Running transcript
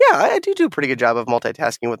I do a pretty good job of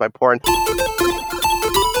multitasking with my porn.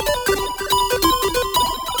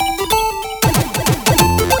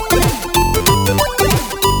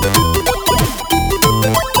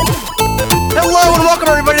 Hello and welcome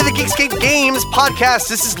everybody to the Geekscape Games podcast.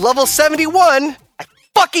 This is level 71. I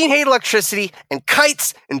fucking hate electricity and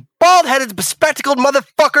kites and bald-headed bespectacled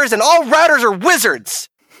motherfuckers and all routers are wizards.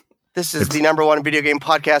 This is the #1 video game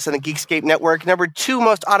podcast on the Geekscape network, #2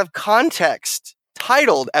 most out of context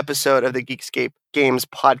titled episode of the Geekscape Games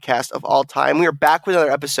podcast of all time. We are back with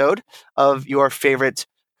another episode of your favorite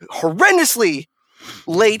horrendously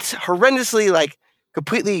late, horrendously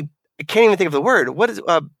completely, I can't even think of the word. What is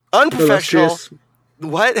unprofessional? Illustrious.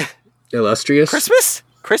 What? Illustrious. Christmas?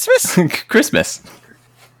 Christmas.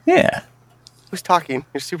 Yeah. Who's talking?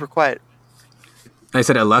 You're super quiet. I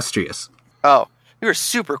said illustrious. Oh, you were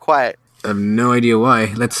super quiet. I have no idea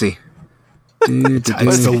why. Let's see.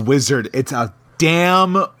 It's a wizard. It's a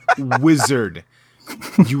damn wizard.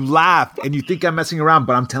 You laugh and you think I'm messing around,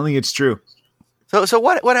 but I'm telling you it's true. So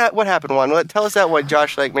what happened, Juan? Tell us that why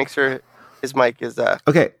Josh makes sure his mic is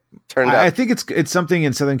okay. Turned up. I think it's something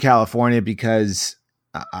in Southern California because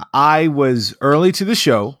I was early to the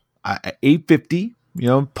show at 8:50.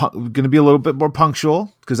 Going to be a little bit more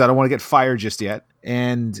punctual because I don't want to get fired just yet.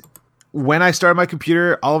 And when I started my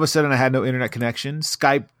computer, all of a sudden I had no internet connection.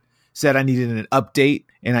 Skype said I needed an update,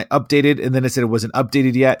 and I updated, and then it said it wasn't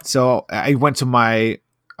updated yet. So I went to my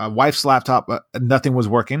wife's laptop, nothing was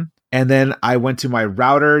working. And then I went to my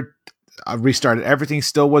router, restarted everything,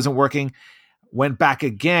 still wasn't working. Went back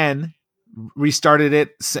again, restarted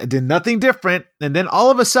it, did nothing different, and then all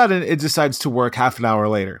of a sudden it decides to work half an hour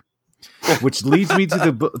later, which leads me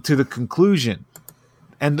to the conclusion,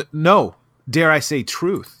 and no, dare I say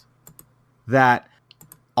truth, that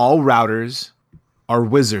all routers are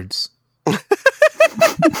wizards.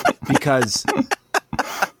 Because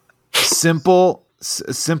simple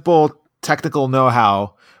technical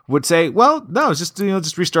know-how would say, well, no,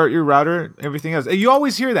 just restart your router, everything else. You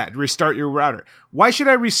always hear that, restart your router. Why should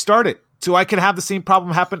I restart it? So I can have the same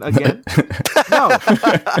problem happen again? No.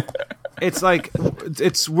 It's like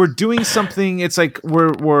we're doing something. It's like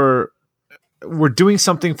we're doing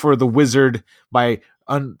something for the wizard by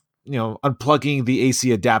unplugging the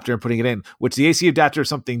AC adapter and putting it in, which the AC adapter is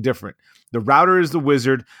something different. The router is the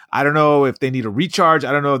wizard. I don't know if they need a recharge.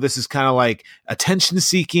 I don't know if this is kind of like attention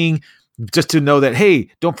seeking, just to know that, hey,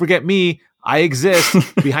 don't forget me. I exist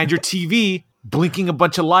behind your TV, blinking a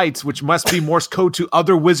bunch of lights, which must be Morse code to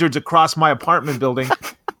other wizards across my apartment building.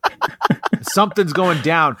 Something's going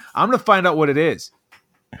down. I'm going to find out what it is,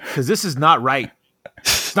 because this is not right.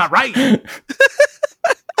 It's not right. Well,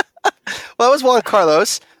 that was Juan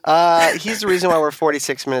Carlos. He's the reason why we're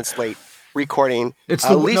 46 minutes late recording. It's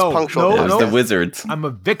the least punctual. It's the wizards. I'm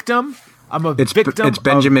a victim. It's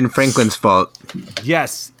Benjamin Franklin's fault.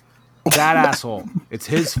 Yes, that asshole. It's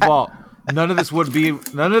his fault. None of this would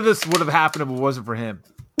have happened if it wasn't for him.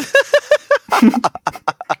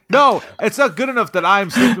 No, it's not good enough that I'm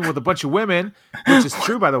sleeping with a bunch of women, which is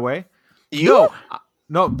true, by the way. No,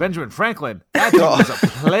 Benjamin Franklin. That dude was a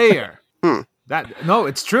player.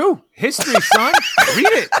 It's true. History, son. Read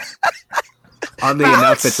it. Oddly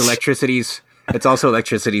enough, it's also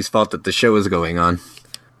electricity's fault that the show is going on.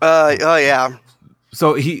 Oh yeah.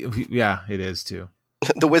 So it is too.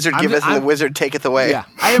 The wizard giveth and the wizard taketh away. Yeah,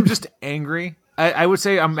 I am just angry. I would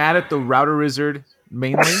say I'm mad at the router wizard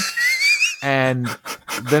mainly, and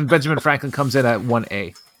then Benjamin Franklin comes in at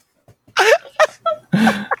 1A.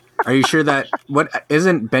 Are you sure that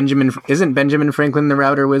isn't Benjamin Franklin the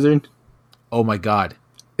router wizard? Oh my God!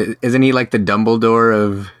 Isn't he like the Dumbledore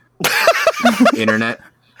of internet?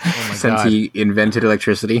 Oh my since God. he invented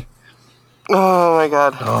electricity. Oh my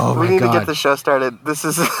God. We need to get the show started. This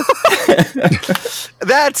is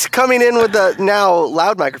That's coming in with the now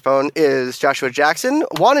loud microphone is Joshua Jackson.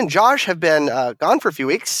 Juan and Josh have been gone for a few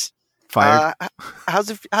weeks. Fired. How's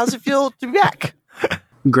it feel to be back?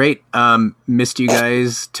 Great. Missed you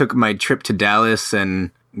guys. Took my trip to Dallas and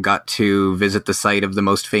got to visit the site of the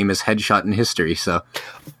most famous headshot in history. So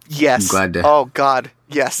yes. I'm glad to. Oh God.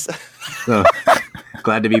 Yes. So,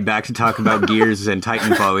 glad to be back to talk about Gears and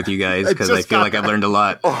Titanfall with you guys, because I feel like I've learned a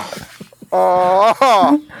lot.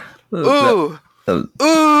 Oh. Ooh.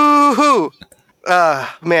 Ooh.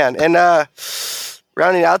 Man. And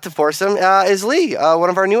rounding out the foursome is Lee, one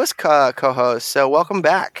of our newest co-hosts. So welcome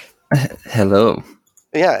back. Hello.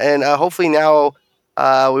 Yeah, and hopefully now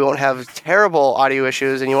we won't have terrible audio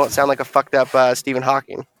issues and you won't sound like a fucked up Stephen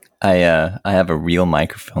Hawking. I have a real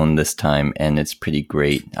microphone this time, and it's pretty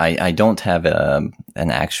great. I don't have an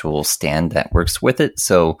actual stand that works with it,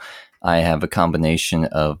 so I have a combination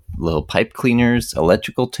of little pipe cleaners,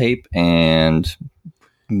 electrical tape, and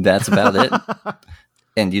that's about it.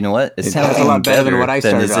 And you know what? It sounds a lot better than what I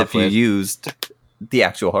started as off if you with. used the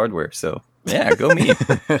actual hardware. So yeah, go me.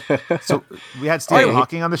 So we had Stephen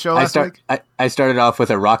Hawking on the show last week. I started off with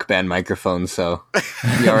a Rock Band microphone, so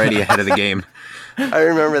you're already ahead of the game. I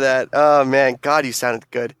remember that. Oh man, God, you sounded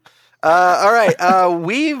good. All right,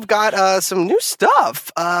 we've got some new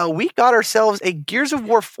stuff. We got ourselves a Gears of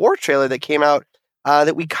War 4 trailer that came out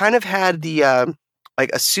that we kind of had the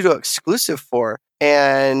like a pseudo exclusive for,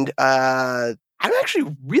 and I'm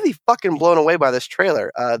actually really fucking blown away by this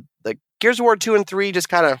trailer. The Gears of War 2 and 3 just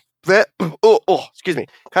kind of excuse me,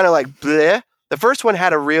 kind of like bleh. The first one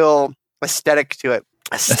had a real aesthetic to it.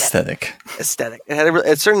 Aesthetic. It had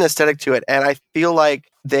a certain aesthetic to it, and I feel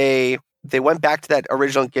like they went back to that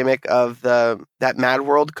original gimmick of that Mad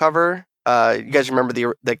World cover. You guys remember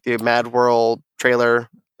the Mad World trailer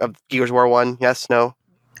of Gears of War 1? Yes, no?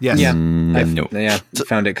 Yes. Yeah, No. I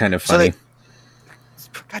found it kind of funny.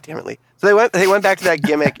 God damn it, Lee. So they went back to that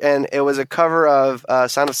gimmick, and it was a cover of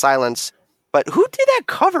Sound of Silence. But who did that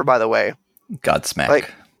cover, by the way? Godsmack.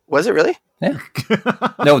 Like, was it really? Yeah.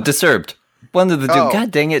 No, Disturbed. One of the two. Oh.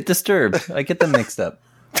 God dang it, Disturbed. I get them mixed up.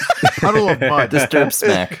 Puddle of mud. Disturbed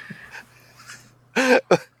Smack. It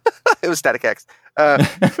was Static X.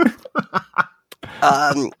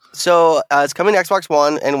 So it's coming to Xbox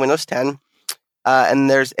One and Windows 10. And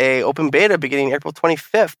there's a open beta beginning April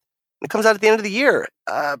 25th. It comes out at the end of the year.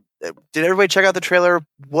 Did everybody check out the trailer?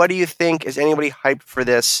 What do you think? Is anybody hyped for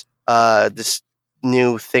this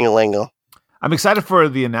new thing-a-lingo? I'm excited for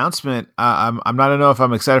the announcement. I'm not. I don't know if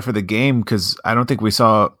I'm excited for the game because I don't think we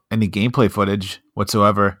saw any gameplay footage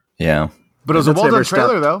whatsoever. Yeah. But it was a That's well done never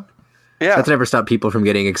trailer, though. Yeah. That's never stopped people from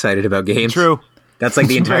getting excited about games. True. That's like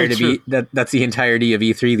the It's very entirety. That's the entirety of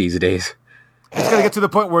E3 these days. It's gonna get to the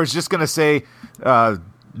point where it's just gonna say,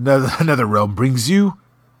 "Another realm brings you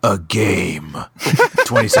a game."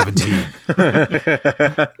 2017.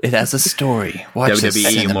 It has a story. Watch this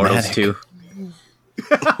WWE Immortals cinematic. 2.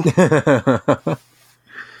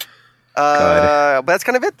 But that's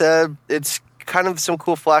kind of it. It's kind of some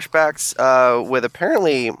cool flashbacks with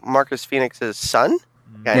apparently Marcus Phoenix's son.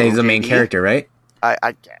 Yeah, he's the main character, right?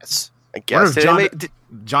 I guess. What Did if anybody-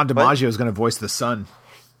 John DiMaggio is gonna voice the son?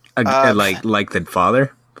 Like the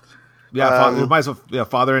father. Yeah, it might as well. Yeah,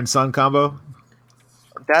 father and son combo.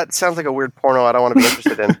 that sounds like a weird porno I don't want to be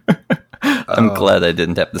interested in. I'm glad I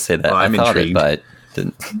didn't have to say that. Well, I'm I thought intrigued. it, but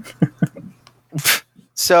didn't.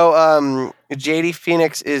 So, JD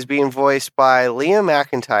Phoenix is being voiced by Liam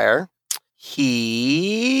McIntyre.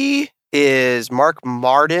 He is Mark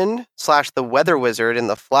Martin / the Weather Wizard in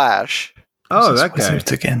The Flash. Oh, that guy.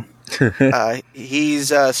 Wizards again.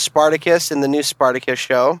 He's Spartacus in the new Spartacus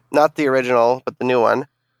show. Not the original, but the new one.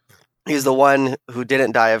 He's the one who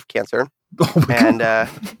didn't die of cancer. Oh my And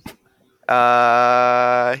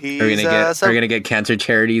Are he's we gonna get cancer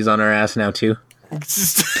charities on our ass now too?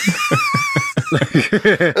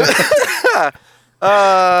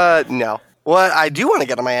 No. What I do want to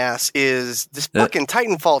get on my ass is this fucking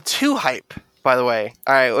Titanfall 2 hype, by the way.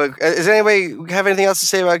 All right. Does anybody have anything else to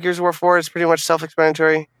say about Gears of War 4? It's pretty much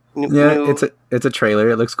self-explanatory. It's a trailer.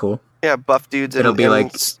 It looks cool. Yeah, buff dudes. It'll be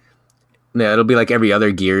like every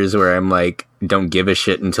other Gears where I'm like, don't give a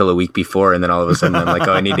shit until a week before, and then all of a sudden I'm like,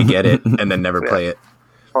 oh, I need to get it, and then never play it.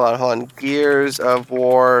 Hold on. Gears of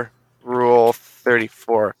War Rule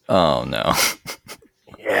 34. Oh no.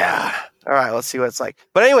 Yeah. All right, let's see what it's like.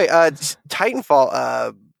 But anyway,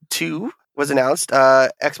 Titanfall 2 was announced.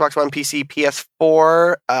 Xbox One, PC,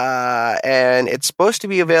 PS4, and it's supposed to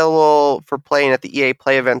be available for playing at the EA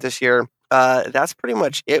Play event this year. That's pretty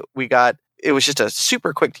much it. We got. It was just a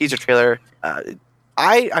super quick teaser trailer.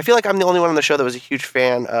 I feel like I'm the only one on the show that was a huge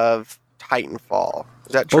fan of Titanfall.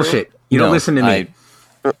 Is that true? Bullshit. You don't listen to me.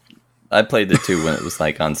 I played it too when it was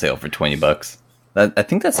like on sale for $20. I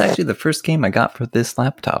think that's actually the first game I got for this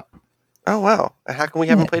laptop. Oh wow! How come we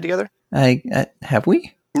haven't played together? Have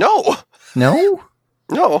we? No. No.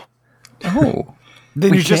 No. Oh.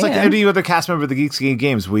 Then We you're just like can. any other cast member of the Geeks Game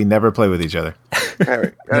Games. We never play with each other.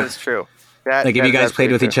 That is true. Like if you guys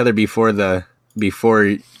played with each other before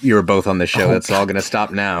you were both on the show, that's all gonna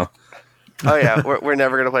stop now. Oh yeah, we're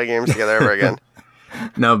never gonna play games together ever again.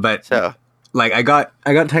 No, but So like I got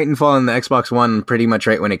Titanfall on the Xbox One pretty much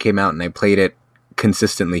right when it came out, and I played it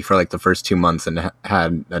consistently for like the first 2 months and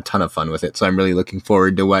had a ton of fun with it. So I'm really looking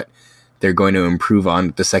forward to what they're going to improve on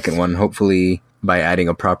with the second one, hopefully by adding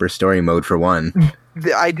a proper story mode for one.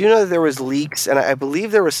 I do know that there was leaks, and I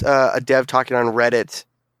believe there was a dev talking on Reddit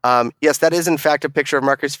Yes, that is in fact a picture of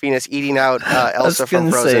Marcus Phoenix eating out I was Elsa from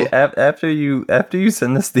gonna Frozen. say after you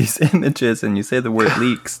send us these images and you say the word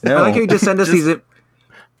leaks, no, I like how you just send us these.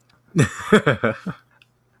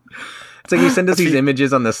 It's like you send us these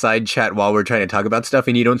images on the side chat while we're trying to talk about stuff,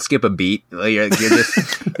 and you don't skip a beat. Like, you're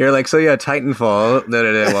just you're like, so yeah,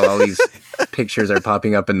 Titanfall. While all these pictures are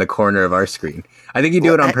popping up in the corner of our screen. I think you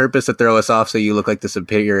do it on purpose to throw us off, so you look like the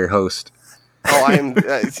superior host. Oh, I'm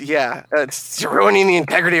it's ruining the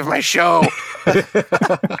integrity of my show.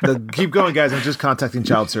 Keep going, guys. I'm just contacting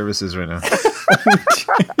child services right now.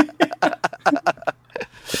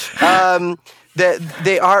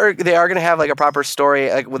 They are going to have like a proper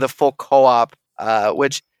story, like with a full co-op,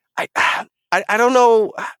 which I don't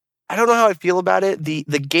know how I feel about it. The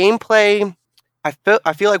gameplay, I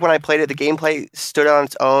feel like when I played it, the gameplay stood on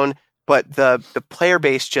its own, but the player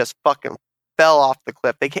base just fucking fell off the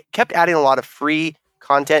cliff. They kept adding a lot of free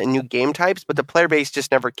content and new game types, but the player base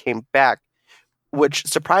just never came back, which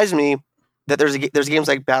surprised me that there's games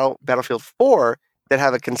like Battlefield 4 that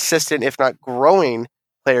have a consistent, if not growing,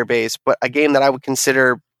 player base, but a game that I would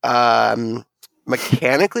consider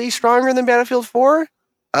mechanically stronger than Battlefield 4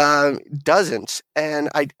 doesn't. And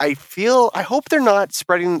I hope they're not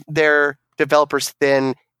spreading their developers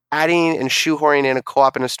thin, adding and shoehorning in a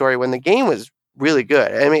co-op and a story when the game was really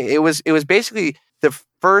good. I mean, it was basically the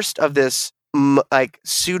first of this like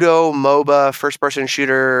pseudo MOBA first person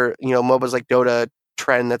shooter, MOBAs like Dota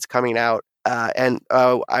trend that's coming out. And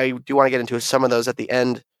I do want to get into some of those at the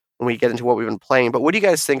end when we get into what we've been playing. But what do you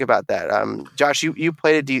guys think about that? Josh, you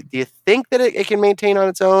played it. Do you think that it can maintain on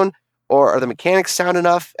its own, or are the mechanics sound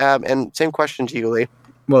enough? And same question to you, Lee.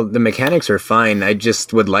 Well, the mechanics are fine. I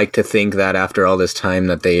just would like to think that after all this time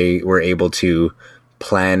that they were able to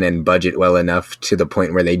plan and budget well enough to the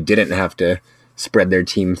point where they didn't have to spread their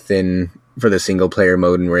team thin for the single player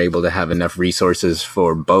mode and were able to have enough resources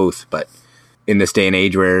for both. But in this day and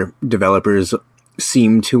age where developers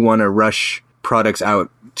seem to want to rush products out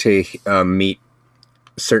to meet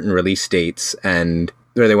certain release dates, and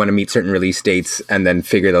where they want to meet certain release dates and then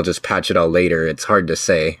figure they'll just patch it all later, it's hard to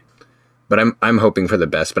say. But I'm hoping for the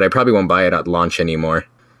best, but I probably won't buy it at launch anymore.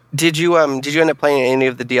 Did you end up playing any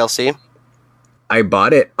of the DLC? I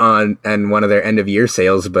bought it on one of their end of year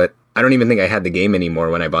sales, but I don't even think I had the game anymore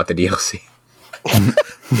when I bought the DLC.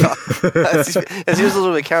 It seems a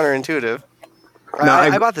little bit counterintuitive. No,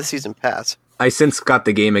 I bought the season pass. I since got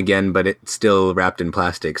the game again, but it's still wrapped in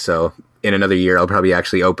plastic. So in another year, I'll probably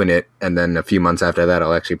actually open it, and then a few months after that,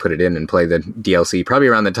 I'll actually put it in and play the DLC. Probably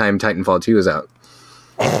around the time Titanfall 2 is out.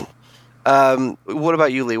 What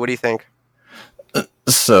about you, Lee? What do you think?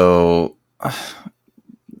 So,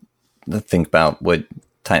 think about what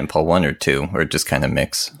Titanfall 1 or 2, or just kind of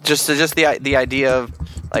mix. Just the idea of,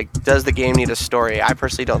 like, does the game need a story? I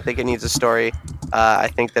personally don't think it needs a story. I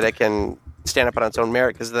think that it can stand up on its own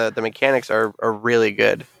merit because the mechanics are really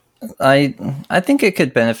good. I think it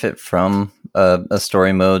could benefit from a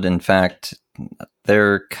story mode. In fact,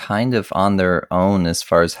 they're kind of on their own as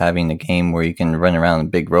far as having a game where you can run around a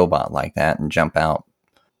big robot like that and jump out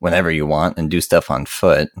whenever you want and do stuff on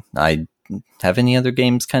foot. Have any other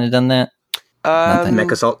games kind of done that?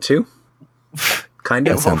 Mech Assault 2? Kind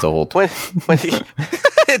of. That sounds old.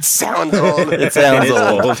 It sounds old. It sounds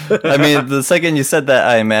old. I mean, the second you said that,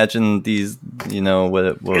 I imagined these,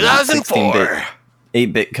 what 2004.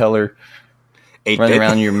 8-bit color. 8-bit. Running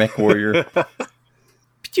around your mech warrior.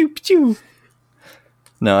 Pew.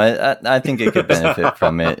 No, I think it could benefit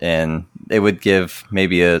from it, and it would give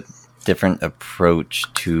maybe a different approach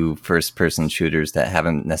to first-person shooters that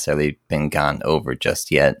haven't necessarily been gone over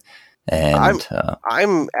just yet. And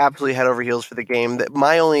I'm absolutely head over heels for the game. That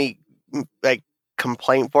my only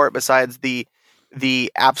complaint for it, besides the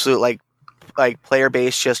absolute like player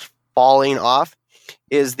base just falling off,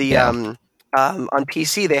 is the on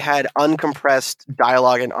PC they had uncompressed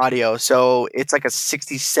dialogue and audio, so it's like a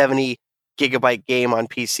 60-70 gigabyte game on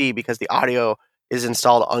PC because the audio is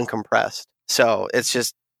installed uncompressed. So it's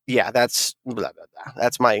just that's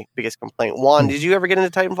my biggest complaint. Juan, did you ever get into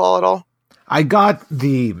Titanfall at all? I got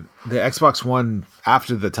the Xbox One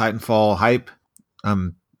after the Titanfall hype.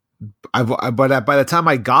 But by the time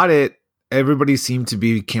I got it, everybody seemed to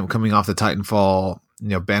be coming off the Titanfall,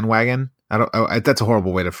 bandwagon. That's a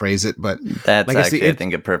horrible way to phrase it, but that's actually, I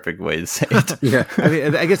think, a perfect way to say it. Yeah, I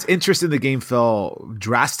mean, I guess interest in the game fell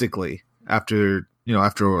drastically after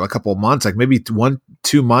a couple of months, like maybe 1-2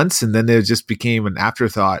 months, and then it just became an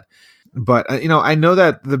afterthought. But I know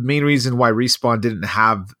that the main reason why Respawn didn't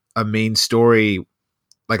have a main story,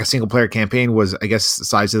 like a single player campaign, was, I guess, the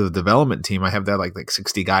size of the development team. I have that like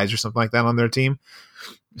 60 guys or something like that on their team.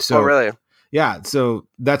 So, oh, really? Yeah, so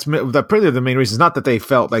that's probably the main reason. It's not that they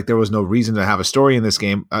felt like there was no reason to have a story in this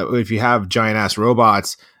game. If you have giant ass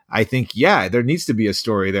robots, I think, there needs to be a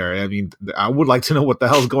story there. I mean, I would like to know what the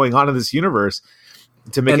hell's going on in this universe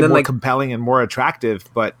to make it more compelling and more attractive.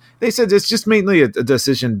 But they said it's just mainly a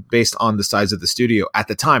decision based on the size of the studio at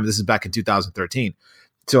the time. This is back in 2013.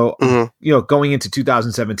 So, going into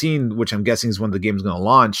 2017, which I'm guessing is when the game's going to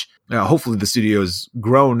launch, hopefully the studio has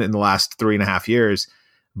grown in the last 3.5 years.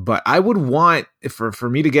 But I would want for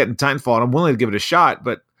me to get in Titanfall, and I'm willing to give it a shot,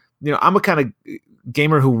 but I'm a kind of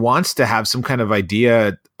gamer who wants to have some kind of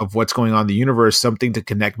idea of what's going on in the universe, something to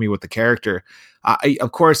connect me with the character.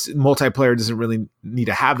 Of course, multiplayer doesn't really need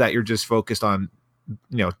to have that. You're just focused on,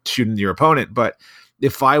 shooting your opponent. But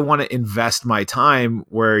if I want to invest my time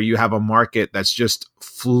where you have a market that's just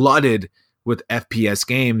flooded with FPS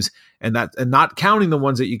games, and not counting the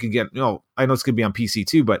ones that you can get, I know it's going to be on PC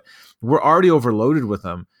too, but we're already overloaded with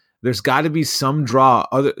them. There's got to be some draw,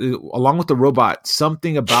 along with the robot,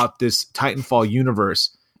 something about this Titanfall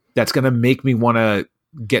universe that's going to make me want to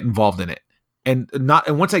get involved in it. And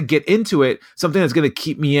once I get into it, something that's going to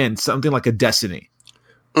keep me in, something like a Destiny.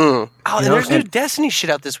 Oh, and there's new Destiny shit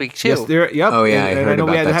out this week too. Yes, yep. Oh yeah, and I know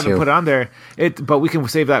we haven't put it on there. But we can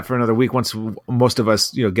save that for another week once most of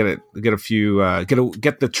us, get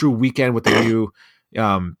the true weekend with the new,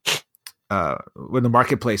 with the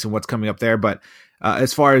marketplace and what's coming up there. But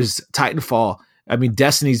as far as Titanfall, I mean,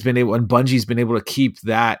 Destiny's been able and Bungie's been able to keep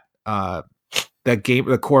that game,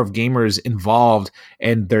 the core of gamers involved,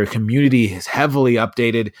 and their community is heavily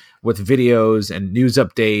updated with videos and news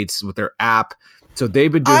updates with their app. So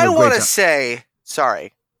they've been doing a great job. I want to say,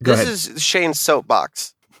 sorry, this is Shane's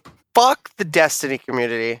soapbox. Fuck the Destiny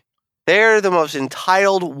community. They're the most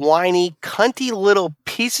entitled, whiny, cunty little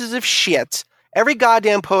pieces of shit. Every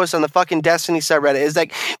goddamn post on the fucking Destiny subreddit is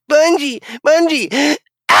like, Bungie,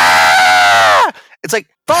 ah! It's like,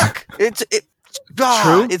 fuck.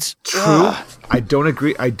 True. It's true. I don't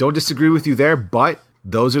agree. I don't disagree with you there, but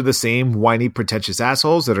those are the same whiny, pretentious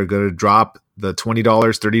assholes that are going to drop the $20,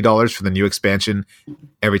 $30 for the new expansion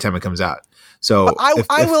every time it comes out. So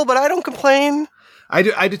I will, but I don't complain. I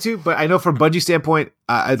do too. But I know from Bungie standpoint,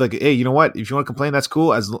 I'd like, hey, you know what? If you want to complain, that's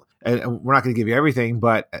cool. And we're not going to give you everything,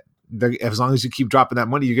 but as long as you keep dropping that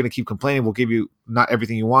money, you're going to keep complaining. We'll give you not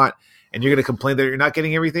everything you want, and you're going to complain that you're not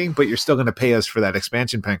getting everything, but you're still going to pay us for that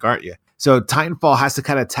expansion pack, aren't you? So Titanfall has to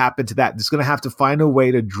kind of tap into that. It's going to have to find a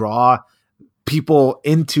way to draw people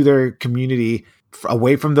into their community,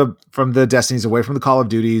 away from the Destinies, away from the Call of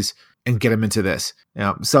Duties, and get them into this.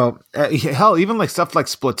 So hell, even like stuff like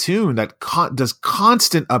Splatoon that does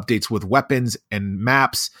constant updates with weapons and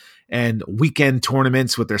maps and weekend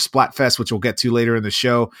tournaments with their Splatfest, which we'll get to later in the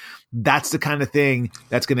show. That's the kind of thing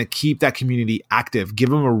that's going to keep that community active, give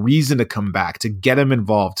them a reason to come back, to get them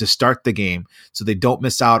involved, to start the game so they don't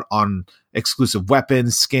miss out on exclusive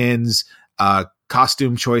weapons, skins,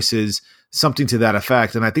 costume choices, something to that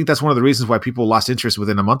effect. And I think that's one of the reasons why people lost interest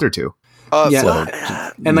within a month or two. And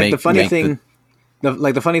like the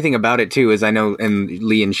funny thing about it too is, I know, and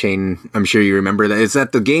Lee and Shane, I'm sure you remember that, is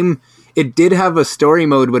that the game, it did have a story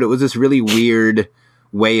mode, but it was this really weird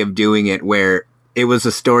way of doing it where it was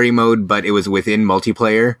a story mode, but it was within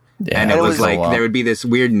multiplayer. Yeah, and it was like, there would be this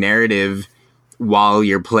weird narrative while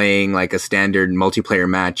you're playing like a standard multiplayer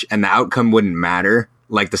match, and the outcome wouldn't matter.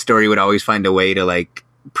 Like the story would always find a way to like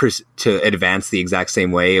to advance the exact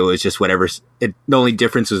same way. It was just whatever. The only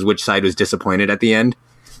difference was which side was disappointed at the end.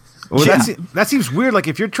 Well, that seems weird. Like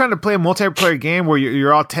if you're trying to play a multiplayer game where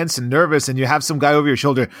you're all tense and nervous and you have some guy over your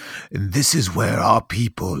shoulder, and this is where our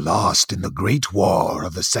people lost in the Great War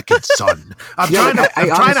of the Second Sun. I'm trying to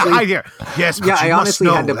hide here. Yes, but I honestly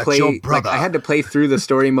had to play. Like, I had to play through the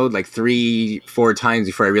story mode like 3-4 times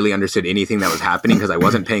before I really understood anything that was happening, because I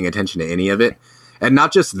wasn't paying attention to any of it. And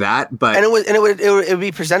not just that, but it would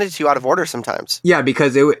be presented to you out of order sometimes. Yeah,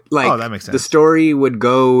 because it would that makes sense. The story would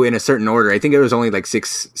go in a certain order. I think it was only like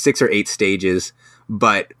six or 8 stages.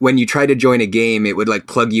 But when you try to join a game, it would like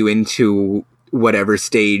plug you into whatever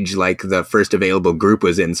stage like the first available group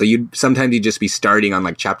was in. So you'd just be starting on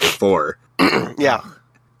like chapter 4. Yeah,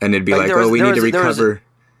 and it'd be we need to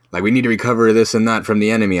recover this and that from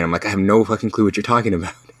the enemy. And I'm like, I have no fucking clue what you're talking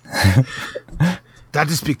about. That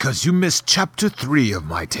is because you missed chapter 3 of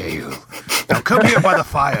my tale. Now come here by the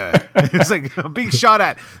fire. It's like I'm being shot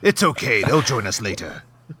at. It's okay. They'll join us later.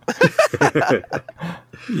 This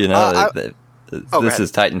is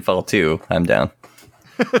Titanfall 2. I'm down.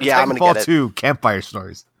 Yeah, I'm going to get it. Titanfall 2, Campfire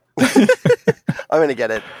Stories. I'm going to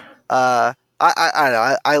get it. I don't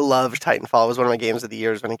know. I love Titanfall. It was one of my games of the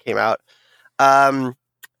years when it came out.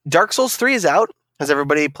 Dark Souls 3 is out. Has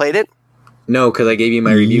everybody played it? No, because I gave you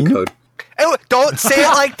my review code. Don't say it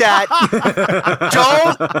like that.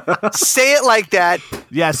 Don't say it like that.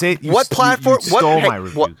 Yeah, say it. What platform? You stole my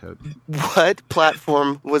review code. What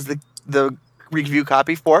platform was the review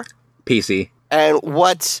copy for? PC. And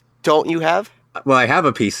what don't you have? Well, I have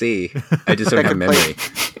a PC. I just don't have memory.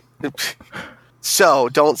 So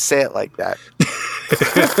don't say it like that.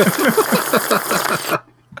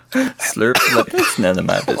 Slurp, it's none of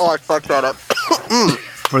my business. Oh, I fucked that up.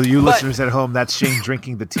 For you listeners at home, that's Shane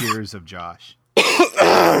drinking the tears of Josh.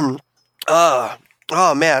 Oh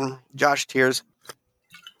man, Josh tears.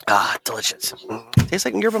 Delicious. Tastes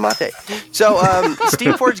like yerba mate. So,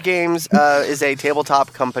 Steamforge Games is a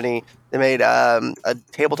tabletop company. They made a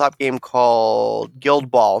tabletop game called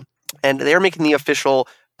Guild Ball, and they're making the official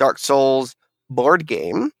Dark Souls board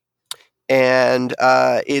game. And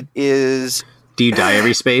it is. Do you die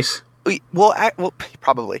every space? Well,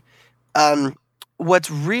 probably.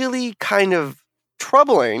 What's really kind of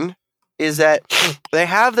troubling is that they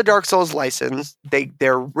have the Dark Souls license.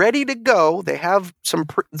 They're ready to go. They have some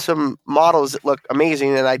models that look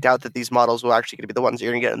amazing, and I doubt that these models will actually going to be the ones that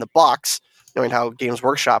you're going to get in the box, knowing how Games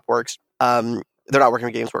Workshop works. They're not working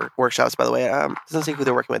with Games Workshops, by the way. Doesn't say who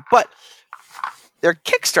they're working with, but they're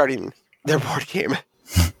kickstarting their board game.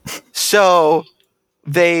 So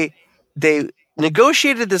they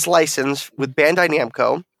negotiated this license with Bandai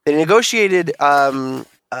Namco. They negotiated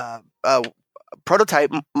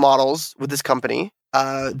prototype models with this company.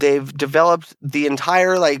 They've developed the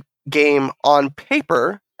entire game on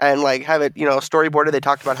paper and have it storyboarded. They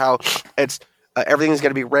talked about how it's everything's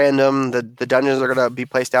going to be random. The dungeons are going to be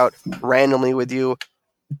placed out randomly with you.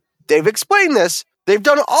 They've explained this. They've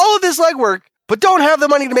done all of this legwork, but don't have the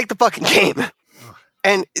money to make the fucking game.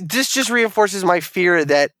 And this just reinforces my fear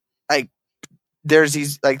that there's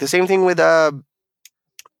these the same thing with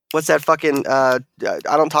what's that fucking I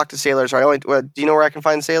don't talk to sailors. Or do you know where I can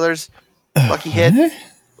find sailors? Lucky Hit.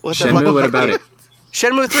 What's Shenmue, what about it?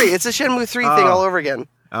 Shenmue 3. It's a Shenmue 3 thing all over again.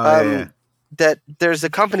 Yeah. That there's a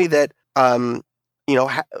company that theoretically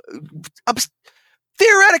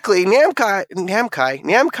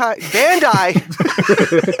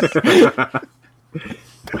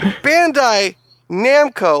Bandai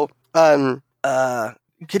Namco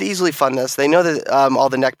could easily fund this. They know that all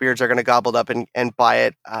the neckbeards are going to gobble up and buy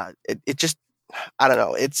it. It just, I don't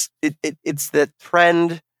know. It's the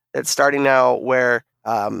trend that's starting now where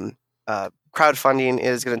crowdfunding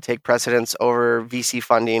is going to take precedence over VC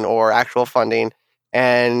funding or actual funding,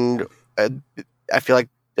 and I feel like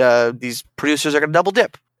these producers are going to double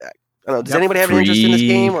dip. I don't know. Does anybody have any interest in this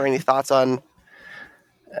game or any thoughts on?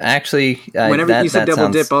 Actually, whenever you said double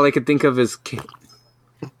dip, all I could think of is.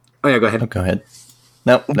 Oh yeah, go ahead. Oh, go ahead.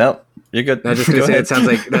 Nope, you're good. I was just gonna say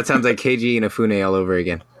that sounds like KG and Afune all over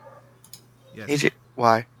again. Yes. KG,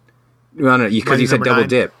 why? Well, no, because you said double 9.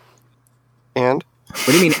 dip. And what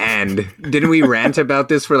do you mean? And didn't we rant about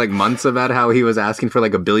this for months about how he was asking for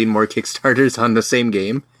 1 billion more Kickstarters on the same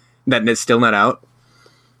game that is still not out?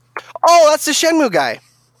 Oh, that's the Shenmue guy.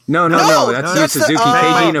 No. That's Yu Suzuki.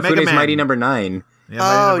 KG and Afune's Mighty Number 9.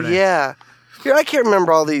 Yeah, yeah. Here, I can't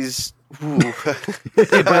remember all these. I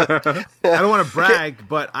don't want to brag,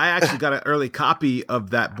 but I actually got an early copy of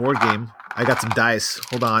that board game. I got some dice.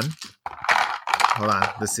 Hold on.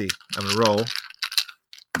 Let's see. I'm gonna roll.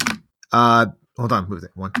 Hold on. Move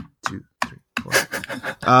it. 1, 2, 3, 4.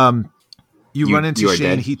 You run into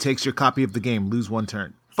Shane. Dead. He takes your copy of the game. Lose 1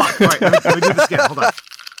 turn. Fuck. All right. Let me do this again. Hold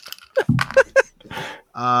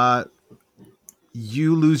on.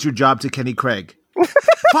 You lose your job to Kenny Craig.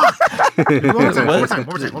 Fuck! One more time.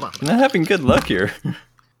 Hold on. Not having good luck here.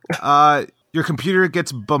 Your computer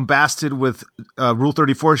gets bombasted with Rule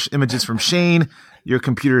 34 images from Shane. Your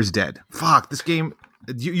computer is dead. Fuck, this game.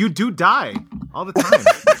 You do die all the time.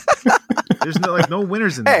 There's no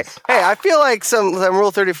winners in this. Hey, I feel like some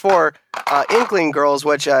Rule 34 Inkling girls,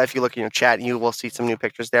 which if you look in your chat, you will see some new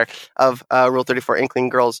pictures there of Rule 34 Inkling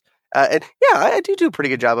girls. And yeah, I do a pretty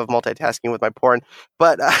good job of multitasking with my porn,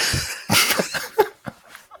 but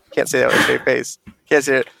can't say that with a straight face. Can't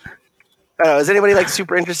say it. I don't know. Is anybody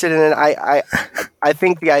super interested in it? I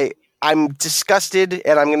think I'm disgusted,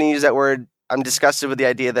 and I'm going to use that word. I'm disgusted with the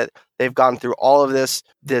idea that they've gone through all of this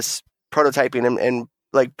prototyping and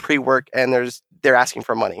pre-work, and they're asking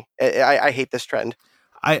for money. I hate this trend.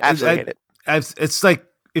 I absolutely hate it. It's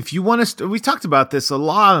if you want to, we talked about this a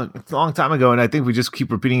long time ago, and I think we just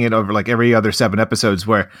keep repeating it over every other 7 episodes,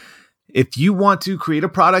 where if you want to create a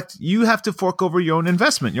product, you have to fork over your own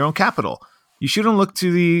investment, your own capital. You shouldn't look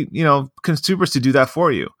to the consumers to do that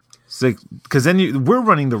for you. Because then we're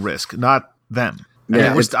running the risk, not them.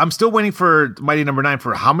 Yeah, I'm still waiting for Mighty Number 9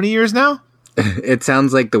 for how many years now? It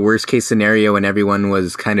sounds like the worst case scenario when everyone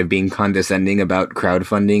was kind of being condescending about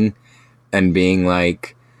crowdfunding and being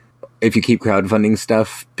like, if you keep crowdfunding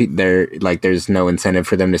stuff, there's no incentive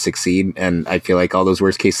for them to succeed. And I feel like all those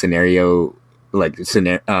worst case scenario,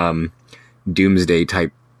 doomsday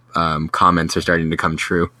type comments are starting to come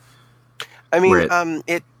true. I mean,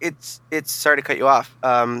 it's sorry to cut you off,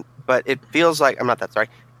 but it feels like I'm not that sorry.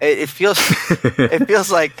 It feels it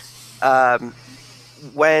feels like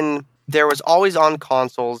when there was always on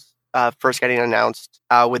consoles first getting announced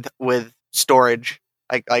with storage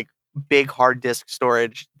like big hard disk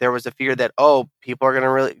storage, there was a fear that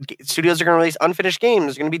studios are going to release unfinished games.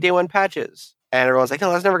 There's going to be day one patches, and everyone's like,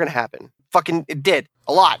 no, that's never going to happen. Fucking, it did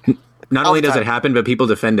a lot. Not only does it happen, but people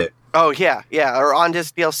defend it. Oh yeah, or on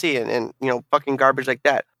disc DLC and fucking garbage like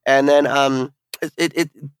that. And then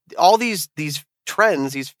all these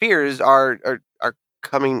trends, these fears are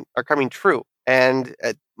coming true. And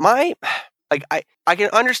I can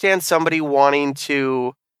understand somebody wanting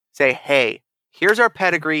to say, hey, here's our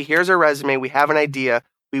pedigree, here's our resume, we have an idea,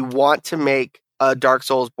 we want to make a Dark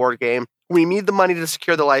Souls board game. We need the money to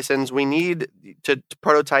secure the license. We need to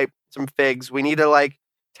prototype some figs. We need to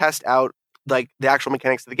test out the actual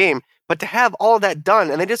mechanics of the game. But to have all of that done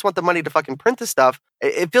and they just want the money to fucking print the stuff,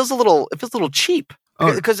 it feels a little cheap.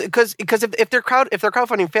 Because if their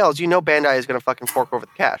crowdfunding fails, Bandai is going to fucking fork over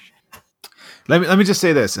the cash. Let me just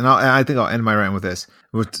say this, and I think I'll end my rant with this.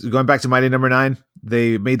 Going back to Mighty Number 9,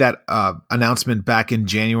 they made that announcement back in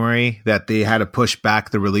January that they had to push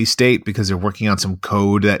back the release date because they're working on some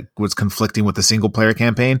code that was conflicting with the single player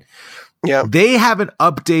campaign. Yeah, they haven't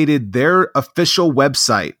updated their official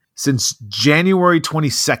website since January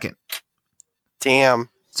 22nd. Damn.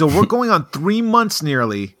 So we're going on 3 months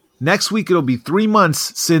nearly. Next week it'll be 3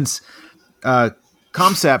 months since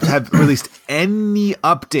Concept have released any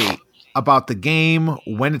update about the game,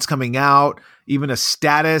 when it's coming out, even a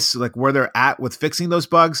status, where they're at with fixing those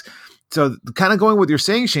bugs. So kind of going with what you're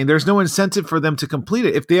saying, Shane, there's no incentive for them to complete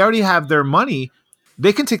it. If they already have their money,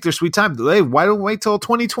 they can take their sweet time. Hey, why don't we wait till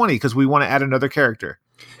 2020? Because we want to add another character.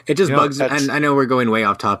 It just bugs, and I know we're going way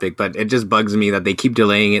off topic, but it just bugs me that they keep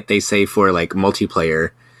delaying it, they say, for multiplayer,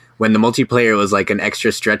 when the multiplayer was an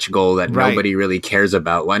extra stretch goal that nobody really cares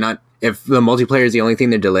about. Why not? If the multiplayer is the only thing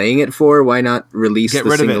they're delaying it for, why not release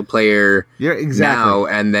the single player now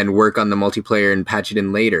and then work on the multiplayer and patch it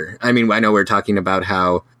in later? I mean, I know we're talking about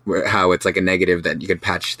how it's a negative that you could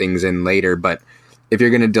patch things in later, but if you're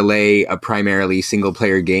going to delay a primarily single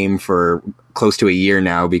player game for close to a year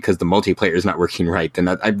now because the multiplayer is not working right, then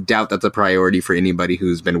I doubt that's a priority for anybody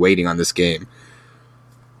who's been waiting on this game.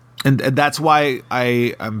 And that's why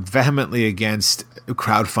I am vehemently against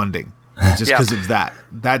crowdfunding. Just because of that.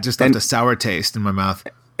 That just left a sour taste in my mouth.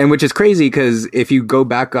 And which is crazy because if you go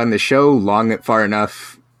back on the show far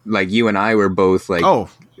enough, you and I were both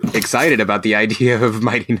excited about the idea of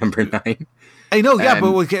Mighty Number 9. I know, yeah,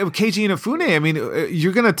 but with Keiji Inafune, I mean,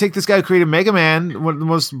 you're going to take this guy who created Mega Man, one of the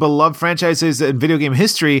most beloved franchises in video game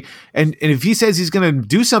history, and if he says he's going to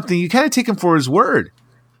do something, you kind of take him for his word.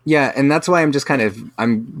 Yeah, and that's why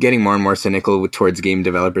I'm getting more and more cynical towards game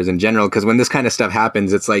developers in general, because when this kind of stuff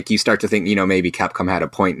happens, it's you start to think, maybe Capcom had a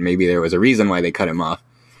point, and maybe there was a reason why they cut him off.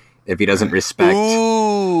 If he doesn't respect...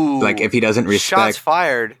 Ooh, if he doesn't respect... Shots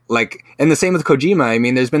fired. And the same with Kojima. I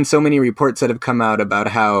mean, there's been so many reports that have come out about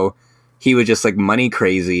how he was just, money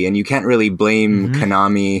crazy, and you can't really blame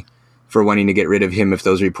Konami for wanting to get rid of him if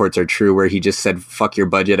those reports are true, where he just said, fuck your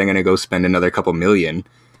budget, I'm going to go spend another couple million.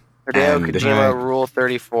 Hideo Kojima Rule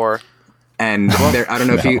 34. And I don't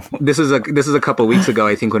know if you. This is a couple weeks ago,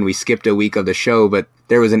 I think, when we skipped a week of the show. But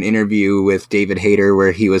there was an interview with David Hayter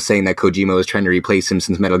where he was saying that Kojima was trying to replace him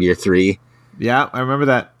since Metal Gear 3. Yeah, I remember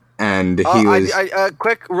that. And he was.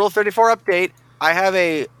 Quick Rule 34 update. I have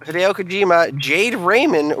a Hideo Kojima Jade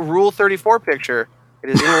Raymond Rule 34 picture.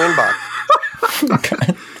 It is in your inbox.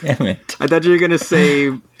 God damn it! I thought you were gonna say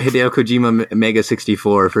Hideo Kojima Mega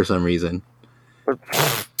 64 for some reason.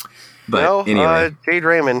 But no, anyway, Jade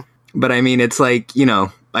Raymond. But I mean, it's I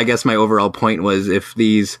guess my overall point was if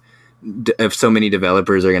so many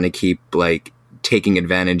developers are going to keep taking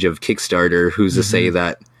advantage of Kickstarter, who's to say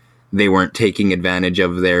that they weren't taking advantage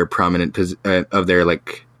of their prominent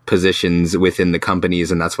positions within the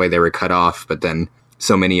companies, and that's why they were cut off. But then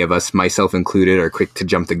so many of us, myself included, are quick to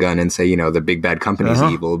jump the gun and say, the big bad company's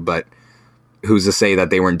evil. But who's to say that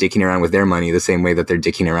they weren't dicking around with their money the same way that they're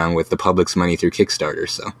dicking around with the public's money through Kickstarter?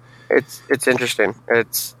 So. It's interesting.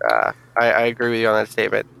 It's I agree with you on that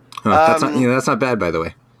statement. Oh, that's not bad, by the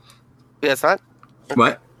way. Yeah, it's not.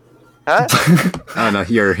 What? Huh? Oh no,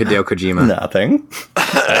 you're Hideo Kojima. Nothing.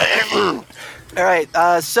 All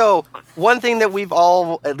right. So one thing that we've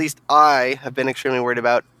all, at least I, have been extremely worried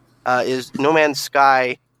about is No Man's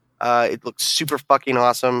Sky. It looks super fucking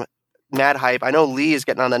awesome. Mad hype. I know Lee is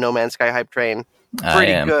getting on the No Man's Sky hype train.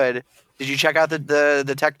 Pretty good. Did you check out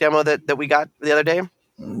the tech demo that we got the other day?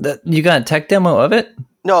 You got a tech demo of it?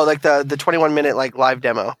 No, like the 21-minute like live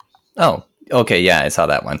demo. Oh, okay. Yeah, I saw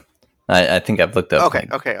that one. I think I've looked up. Okay.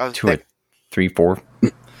 Two or three, four.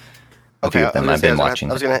 Okay, I've been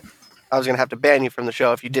watching. I was gonna have to ban you from the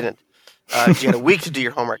show if you didn't. You had a week to do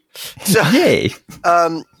your homework. So, yay.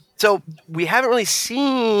 So we haven't really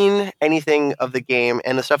seen anything of the game,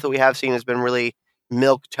 and the stuff that we have seen has been really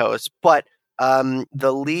milquetoast. But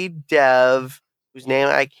the lead dev, whose name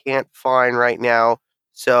I can't find right now,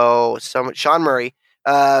 Sean Murray,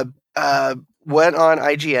 went on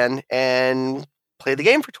IGN and played the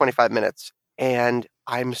game for 25 minutes, and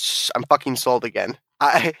I'm fucking sold again.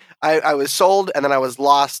 I was sold, and then I was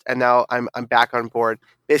lost, and now I'm back on board.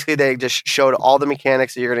 Basically, they just showed all the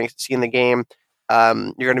mechanics that you're going to see in the game.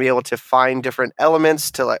 You're going to be able to find different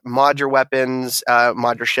elements to like mod your weapons,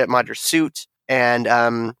 mod your ship, mod your suit, and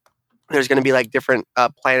there's going to be like different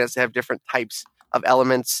planets that have different types of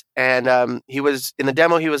elements. And he was in the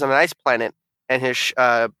demo. He was on an ice planet, and his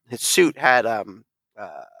suit had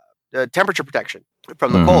temperature protection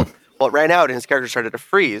from the cold. Well, it ran out, and his character started to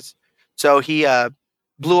freeze. So he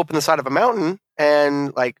blew up in the side of a mountain,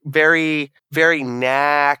 and like very, very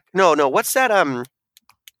what's that?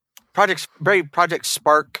 Project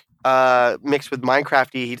Spark mixed with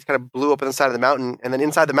Minecrafty. He just kind of blew up on the side of the mountain, and then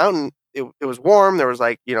inside the mountain it was warm. There was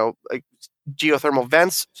like geothermal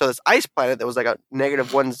vents. So this ice planet that was like a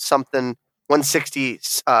negative 160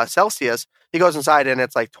 Celsius. He goes inside and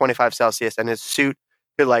it's like 25 Celsius, and his suit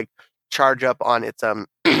could like charge up on its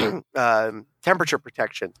temperature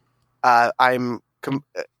protection. I'm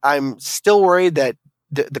still worried that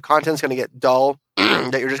the content's going to get dull.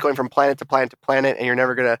 That you're just going from planet to planet to planet, and you're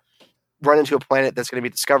never going to run into a planet that's going to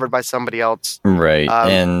be discovered by somebody else. Right.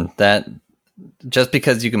 And that just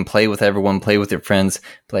because you can play with everyone, play with your friends,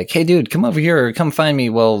 like, hey, dude, come over here or come find me.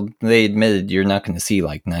 Well, they admitted you're not going to see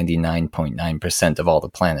like 99.9% of all the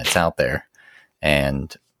planets out there.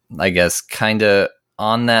 And I guess kind of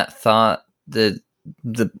on that thought,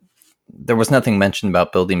 there was nothing mentioned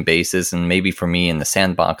about building bases, and maybe for me in the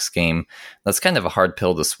sandbox game, that's kind of a hard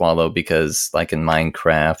pill to swallow because like in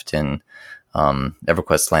Minecraft and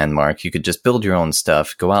EverQuest Landmark, you could just build your own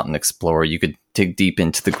stuff, go out and explore. You could dig deep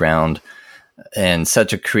into the ground. And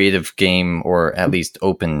such a creative game, or at least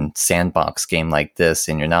open sandbox game like this,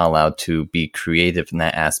 and you're not allowed to be creative in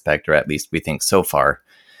that aspect, or at least we think so far.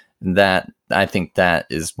 That I think that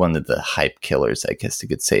is one of the hype killers, I guess you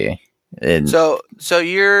could say. So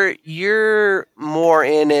you're more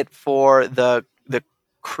in it for the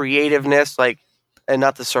creativeness, like, and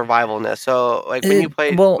not the survivalness. So like when you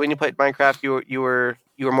played Minecraft, you were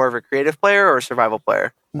more of a creative player or a survival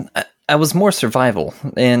player? I was more survival,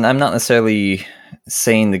 and I'm not necessarily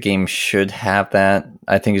saying the game should have that.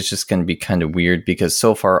 I think it's just going to be kind of weird because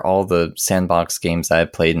so far all the sandbox games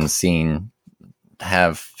I've played and seen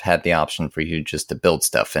have had the option for you just to build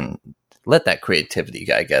stuff and let that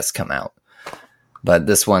creativity, I guess, come out. But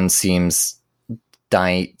this one seems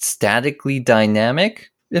statically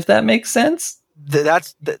dynamic, if that makes sense.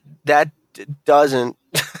 That doesn't.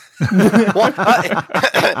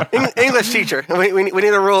 English teacher, we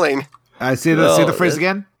need a ruling. I see the phrase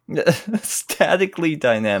again. Statically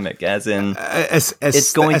dynamic, as in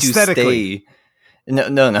it's going to stay.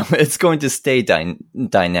 No. It's going to stay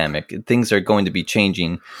dynamic. Things are going to be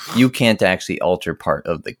changing. You can't actually alter part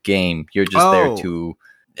of the game. You're just there to.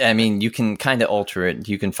 I mean, you can kind of alter it.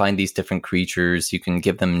 You can find these different creatures. You can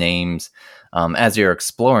give them names. As you're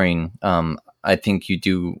exploring, I think you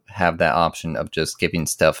do have that option of just giving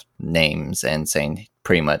stuff names and saying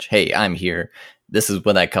pretty much, hey, I'm here. This is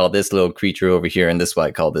what I call this little creature over here, and this is what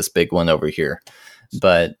I call this big one over here.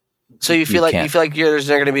 But so you feel like there's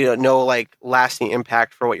not going to be no like lasting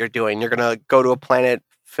impact for what you're doing. You're going to go to a planet,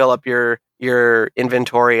 fill up your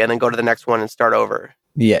inventory, and then go to the next one and start over.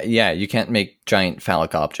 Yeah. You can't make giant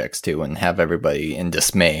phallic objects too and have everybody in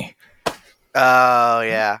dismay. Oh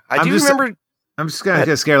yeah, I do remember. I'm just gonna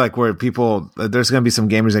get scared, like where people, there's gonna be some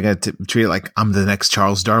gamers that are gonna treat it like I'm the next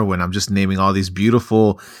Charles Darwin. I'm just naming all these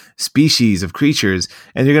beautiful species of creatures,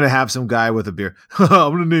 and you're gonna have some guy with a beer. I'm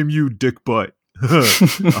gonna name you Dick Butt.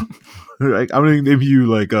 Like, I'm gonna name you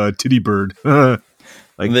like Titty Bird.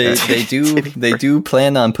 Like they do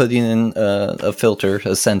plan on putting in a filter,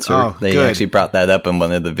 a sensor. They actually brought that up in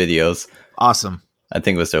one of the videos. Awesome. I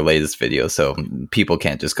think it was their latest video, so people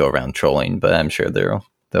can't just go around trolling. But I'm sure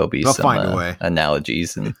there'll be some find a way.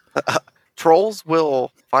 Analogies and trolls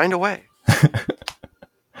will find a way.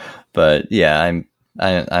 But yeah,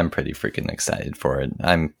 I'm pretty freaking excited for it.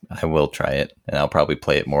 I will try it, and I'll probably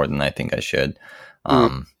play it more than I think I should.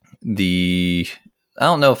 I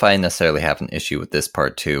don't know if I necessarily have an issue with this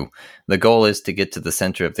part too. The goal is to get to the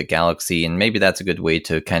center of the galaxy, and maybe that's a good way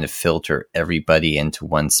to kind of filter everybody into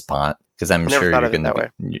one spot. Because I'm sure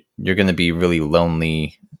you're going to be really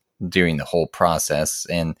lonely during the whole process.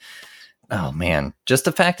 And oh man, just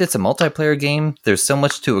the fact it's a multiplayer game, there's so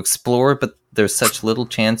much to explore, but there's such little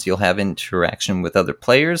chance you'll have interaction with other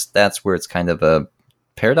players. That's where it's kind of a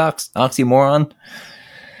paradox, oxymoron.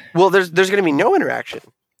 Well, there's going to be no interaction.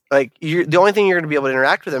 Like the only thing you're going to be able to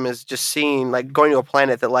interact with them is just seeing, like, going to a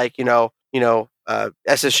planet that, like,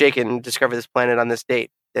 SS Shaken discovered this planet on this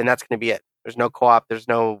date, and that's going to be it. There's no co-op. There's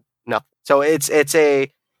no nothing. So it's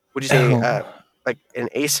a, would you say, like an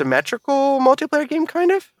asymmetrical multiplayer game,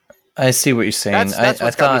 kind of? I see what you're saying. That's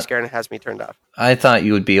what's got me scared and has me turned off. I thought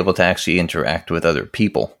you would be able to actually interact with other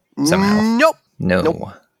people somehow.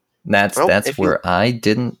 Nope. That's where I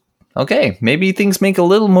didn't. Okay, maybe things make a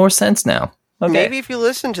little more sense now. Okay. Maybe if you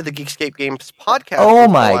listen to the Geekscape Games podcast. Oh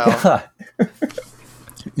my god.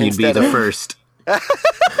 You'd be the first.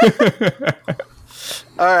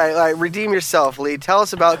 All right, redeem yourself, Lee. Tell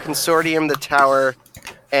us about Consortium the Tower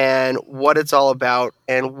and what it's all about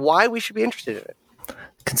and why we should be interested in it.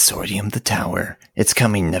 Consortium the Tower. It's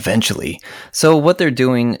coming eventually. So what they're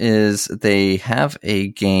doing is they have a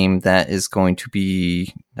game that is going to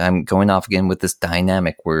be, I'm going off again with this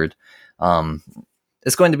dynamic word.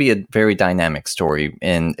 It's going to be a very dynamic story,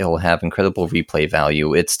 and it will have incredible replay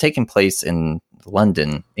value. It's taking place in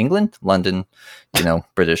London, England,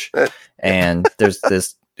 British. And there's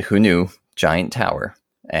this, who knew, giant tower.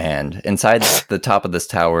 And inside the top of this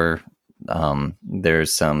tower,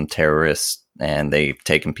 there's some terrorists, and they've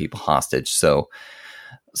taken people hostage. So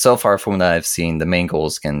far from what I've seen, the main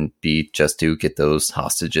goals can be just to get those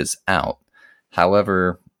hostages out.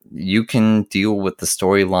 However, you can deal with the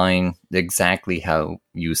storyline exactly how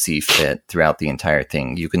you see fit throughout the entire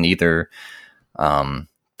thing. You can either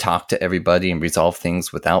talk to everybody and resolve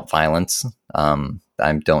things without violence.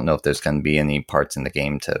 I don't know if there's going to be any parts in the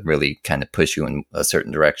game to really kind of push you in a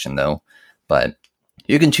certain direction, though. But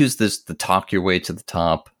you can choose to talk your way to the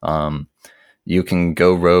top. You can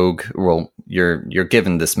go rogue. Well, you're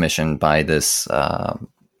given this mission by this. Oh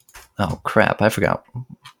crap! I forgot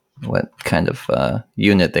what kind of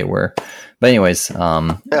unit they were. But anyways,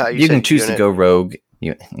 you can choose to go rogue.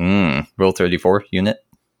 Rule 34 unit.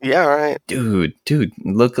 Yeah, all right. Dude,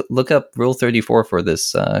 look up Rule 34 for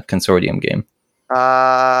this Consortium game.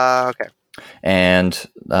 Okay. And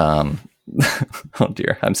oh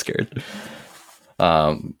dear, I'm scared.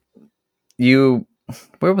 Where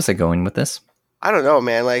was I going with this? I don't know,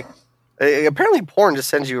 man. Like, apparently porn just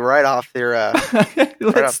sends you right off their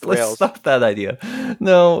let's stop that idea.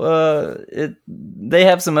 No, they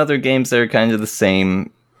have some other games that are kind of the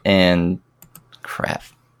same, and crap.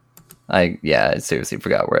 I seriously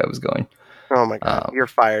forgot where I was going. Oh my god, you're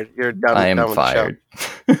fired. You're done. I am fired.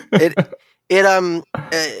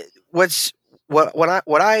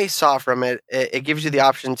 What I saw from it, it gives you the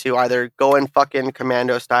option to either go in fucking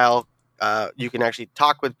commando style. You can actually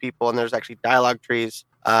talk with people, and there's actually dialogue trees.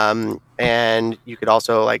 And you could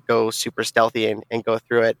also like go super stealthy and go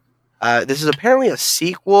through it. This is apparently a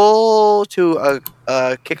sequel to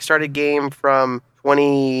a Kickstarted game from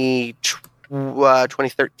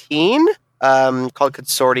 2013 called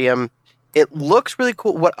Consortium. It looks really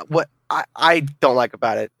cool. What I don't like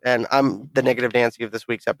about it, and I'm the negative Nancy of this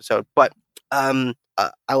week's episode, but I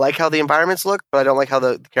like how the environments look, but I don't like how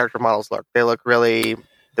the character models look. They look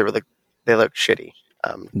shitty.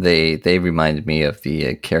 They reminded me of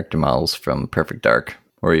the character models from Perfect Dark,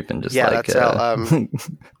 or even just James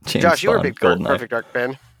Josh, you were a big Perfect Dark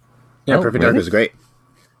fan. Yeah, Perfect Dark was great.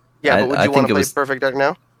 Yeah, but would you want to play Perfect Dark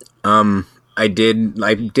now? I did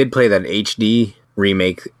play that HD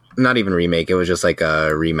remake. Not even remake. It was just like a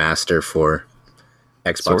remaster for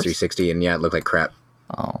Xbox 360, and yeah, it looked like crap.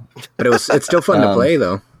 Oh, but it's still fun to play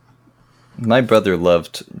though. My brother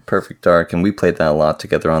loved Perfect Dark, and we played that a lot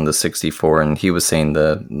together on the 64, and he was saying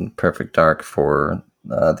the Perfect Dark for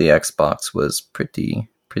the Xbox was pretty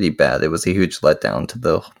bad. It was a huge letdown to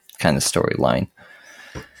the kind of storyline.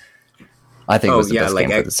 I think it was the best game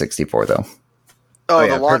for the 64, though. Oh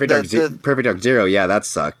yeah, Perfect Dark Zero. Yeah, that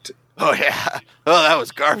sucked. Oh yeah. Oh, that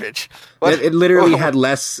was garbage. It literally had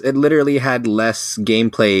less. It literally had less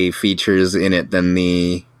gameplay features in it than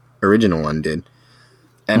the original one did.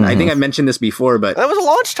 And I think I mentioned this before, but that was a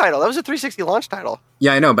launch title. That was a 360 launch title.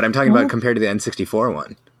 Yeah, I know, but I'm talking about compared to the N64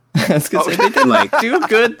 one. I was gonna say they didn't do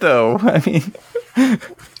good though. I mean,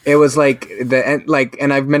 It was like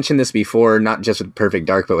and I've mentioned this before, not just with Perfect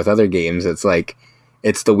Dark, but with other games. It's like,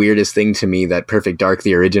 it's the weirdest thing to me that Perfect Dark,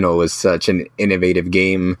 the original, was such an innovative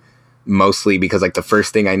game, mostly because like the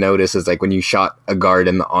first thing I noticed is like when you shot a guard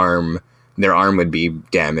in the arm, their arm would be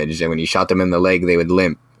damaged, and when you shot them in the leg, they would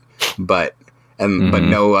limp. But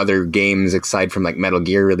no other games aside from like Metal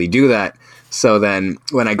Gear really do that. So then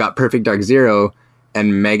when I got Perfect Dark Zero,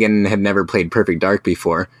 and Megan had never played Perfect Dark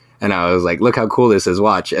before, and I was like, look how cool this is,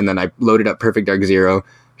 watch. And then I loaded up Perfect Dark Zero,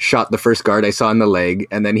 shot the first guard I saw in the leg,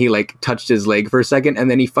 and then he like touched his leg for a second, and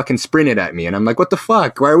then he fucking sprinted at me. And I'm like, what the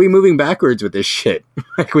fuck? Why are we moving backwards with this shit?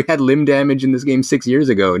 Like, we had limb damage in this game 6 years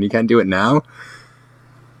ago, and you can't do it now?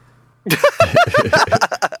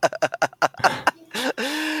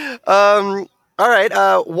 All right.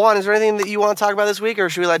 Juan, is there anything that you want to talk about this week, or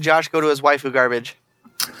should we let Josh go to his waifu garbage?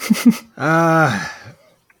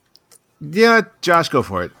 Yeah, Josh, go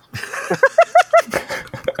for it.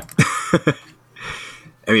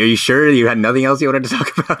 I mean, are you sure you had nothing else you wanted to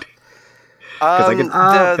talk about?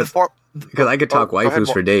 Because I could talk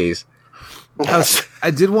waifus for days.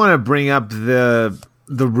 I did want to bring up the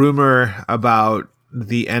rumor about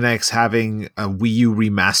the NX having a Wii U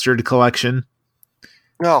remastered collection.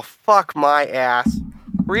 Oh, fuck my ass.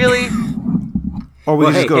 Really? Or we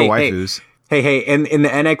just go to waifus. Hey, in the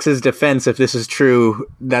NX's defense, if this is true,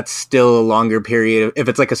 that's still a longer period. If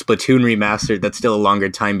it's like a Splatoon remastered, that's still a longer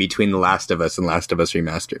time between The Last of Us and Last of Us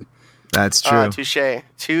Remastered. That's true.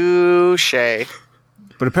 Touche.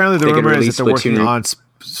 But apparently the rumor is that they're working on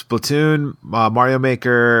Splatoon, Mario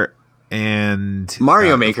Maker, and...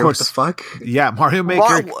 Mario Maker? What the fuck? Yeah, Mario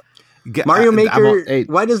Maker... Mario Maker.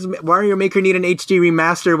 Why does Mario Maker need an HD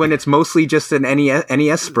remaster when it's mostly just an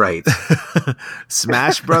NES sprite?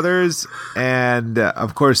 Smash Brothers, and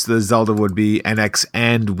of course the Zelda would be NX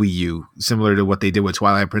and Wii U, similar to what they did with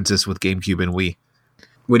Twilight Princess with GameCube and Wii.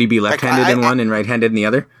 Would he be left-handed in one and right-handed in the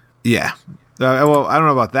other? Yeah. Well, I don't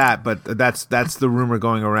know about that, but that's the rumor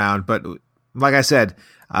going around. But like I said,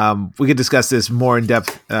 we could discuss this more in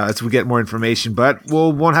depth as we get more information, but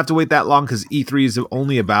we won't have to wait that long because E3 is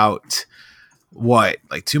only about,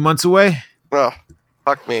 like 2 months away? Oh,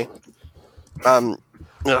 fuck me.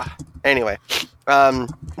 Anyway,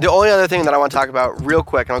 the only other thing that I want to talk about real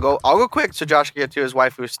quick, and I'll go quick so Josh can get to his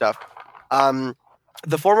waifu stuff.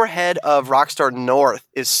 The former head of Rockstar North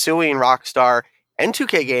is suing Rockstar and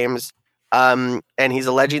 2K Games, and he's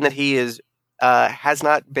alleging that he has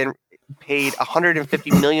not been paid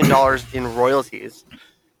 $150 million in royalties.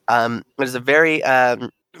 It is a very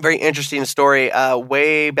interesting story.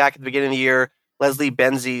 Way back at the beginning of the year, Leslie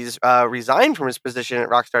Benzies resigned from his position at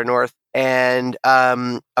Rockstar North, and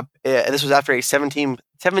this was after a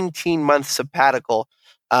 17-month sabbatical.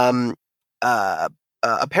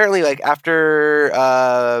 Apparently, like after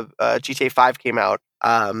GTA 5 came out,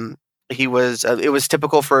 it was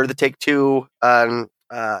typical for the Take-Two and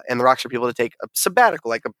the Rockstar people to take a sabbatical,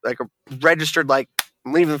 like a registered, like,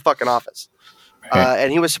 I'm leaving the fucking office.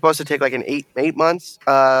 And he was supposed to take like an 8 months,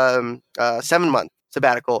 7-month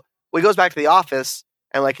sabbatical. Well, he goes back to the office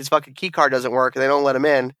and like his fucking key card doesn't work and they don't let him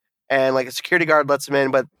in. And like a security guard lets him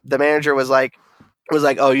in, but the manager was like,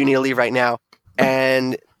 oh, you need to leave right now.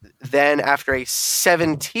 And then after another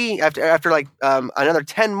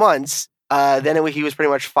 10 months, he was pretty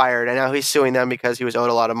much fired, and now he's suing them because he was owed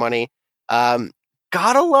a lot of money.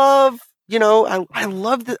 Gotta love, I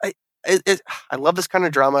love I love this kind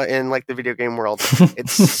of drama in like the video game world.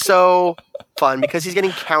 It's so fun because he's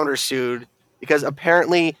getting countersued because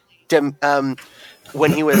apparently,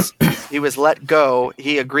 when he was let go,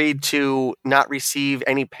 he agreed to not receive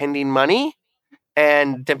any pending money,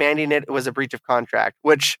 and demanding it was a breach of contract,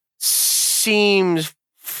 which seems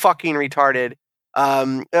fucking retarded.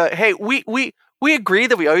 Hey, we agree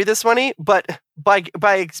that we owe you this money, but by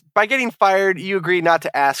getting fired, you agree not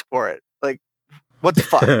to ask for it. Like, what the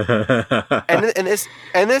fuck? and in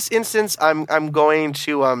this instance, I'm going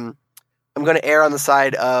to err on the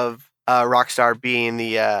side of Rockstar being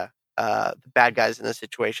the bad guys in this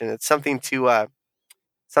situation. It's something to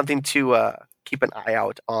keep an eye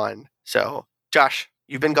out on. So, Josh,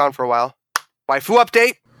 you've been gone for a while. Waifu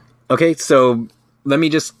update. Okay, so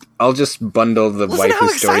I'll just bundle the waifu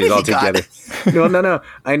stories all together. No.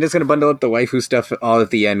 I'm just going to bundle up the waifu stuff all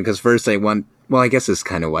at the end, because first I guess it's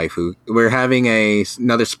kind of waifu. We're having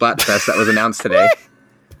another Splatfest that was announced today.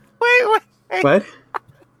 Wait. What?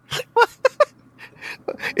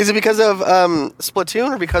 Is it because of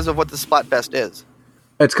Splatoon or because of what the Splatfest is?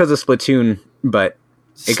 It's because of Splatoon, but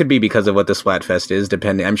it could be because of what the Splatfest is,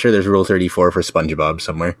 depending. I'm sure there's Rule 34 for SpongeBob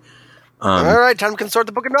somewhere. All right, time to consort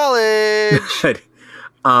the book of knowledge.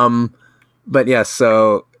 But yeah,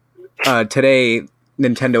 so today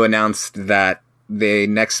Nintendo announced that the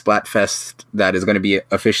next Splatfest that is going to be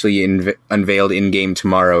officially unveiled in game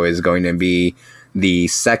tomorrow is going to be the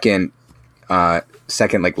second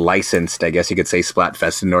like licensed, I guess you could say,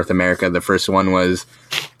 Splatfest in North America. The first one was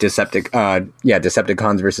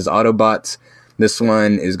Decepticons versus Autobots. This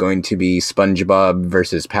one is going to be SpongeBob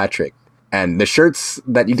versus Patrick. And the shirts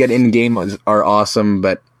that you get in game are awesome,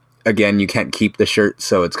 but again, you can't keep the shirt,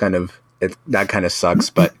 so that kind of sucks.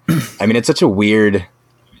 But I mean, it's such a weird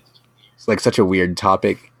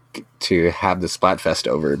topic to have the Splatfest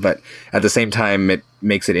over. But at the same time, it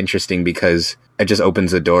makes it interesting because it just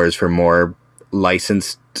opens the doors for more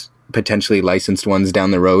potentially licensed ones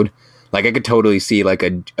down the road. Like I could totally see like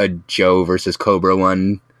a Joe versus Cobra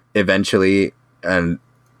one eventually, and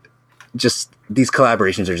just these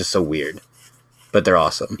collaborations are just so weird, but they're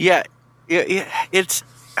awesome. Yeah. It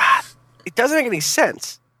doesn't make any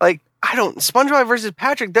sense. Like SpongeBob versus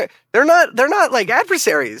Patrick, they're not like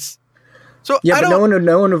adversaries. So yeah, but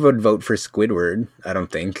no one would vote for Squidward, I don't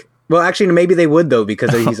think. Well, actually, maybe they would though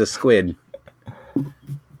because he's a squid.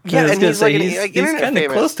 Yeah, and he's kind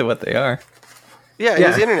of close to what they are. Yeah,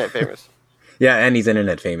 he's internet famous. Yeah, and he's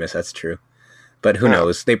internet famous. That's true. But who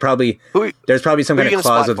knows? There's probably some kind of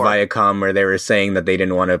clause with Viacom where they were saying that they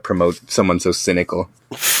didn't want to promote someone so cynical.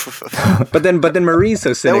 but then Marie's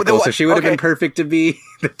so cynical, so she would have been perfect to be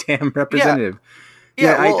the damn representative.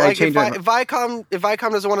 Yeah, well, I changed if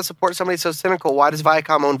Viacom doesn't want to support somebody so cynical, why does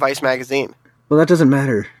Viacom own Vice magazine? Well, that doesn't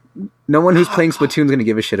matter. No one who's playing Splatoon is going to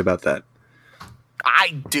give a shit about that. I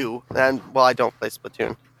do, and I don't play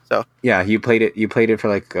Splatoon, so yeah, you played it for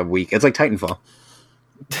like a week. It's like Titanfall.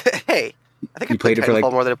 Hey, I think I played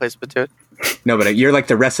Titanfall more than I played Splatoon. No, but you're like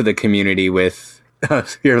the rest of the community with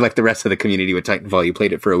Titanfall. You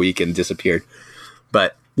played it for a week and disappeared.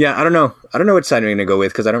 But yeah, I don't know which side I'm going to go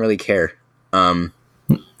with because I don't really care.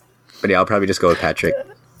 But yeah, I'll probably just go with Patrick.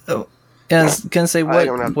 Oh, yeah, I was gonna say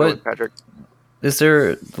what Patrick. Is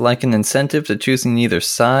there like an incentive to choosing either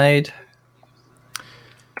side?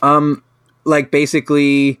 Like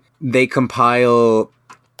basically they compile,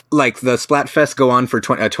 like the Splatfest go on for a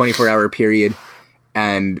 24-hour period,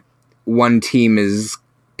 and one team is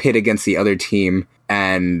pit against the other team,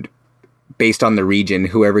 and based on the region,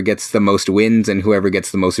 whoever gets the most wins and whoever gets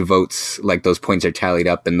the most votes, like those points are tallied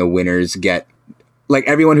up, and the winners get, like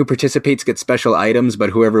everyone who participates gets special items, but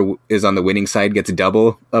whoever is on the winning side gets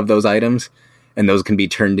double of those items, and those can be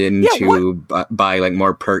turned into buy like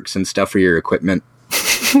more perks and stuff for your equipment.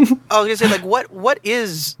 I was gonna say, like, what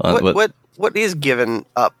is given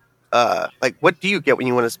up? Like, what do you get when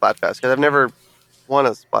you win a Splatfest? Because I've never won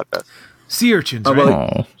a Splatfest. Sea urchins,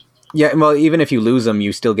 right? Yeah, well, even if you lose them,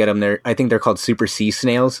 you still get them there. I think they're called super sea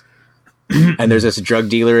snails. And there's this drug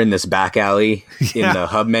dealer in this back alley in the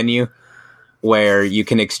hub menu where you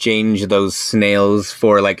can exchange those snails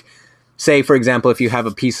for, like, say, for example, if you have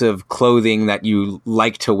a piece of clothing that you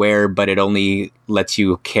like to wear, but it only lets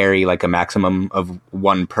you carry like a maximum of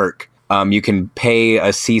 1 perk, you can pay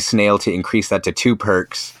a sea snail to increase that to 2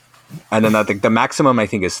 perks. And then the maximum, I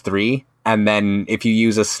think, is 3. And then if you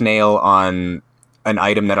use a snail on an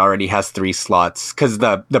item that already has 3 slots, because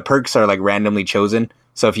the perks are like randomly chosen.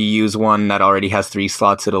 So if you use one that already has 3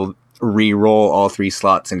 slots, it'll re-roll all 3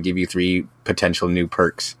 slots and give you 3 potential new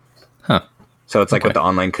perks. Huh. So it's like what the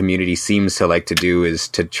online community seems to like to do is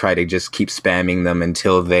to try to just keep spamming them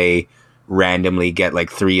until they randomly get like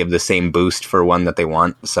 3 of the same boost for one that they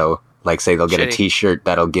want. So like say they'll get a t-shirt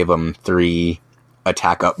that'll give them 3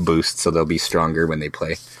 attack up boosts, so they'll be stronger when they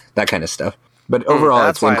play. That kind of stuff. But overall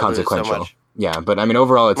it's inconsequential. Yeah, but I mean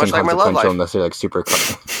overall it's much inconsequential unless they're like super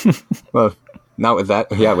well, not with that.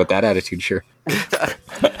 Yeah, with that attitude, sure.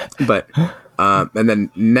 But and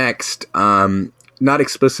then next, not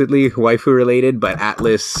explicitly waifu related, but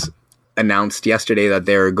Atlus announced yesterday that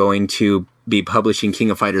they're going to be publishing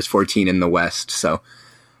King of Fighters 14 in the West. So,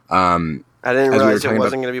 I didn't realize it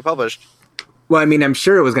wasn't going to be published. Well, I mean, I'm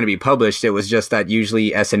sure it was going to be published. It was just that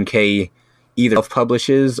usually SNK either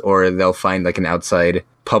self-publishes or they'll find like an outside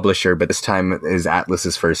publisher. But this time is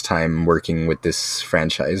Atlus's first time working with this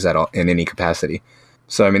franchise at all in any capacity.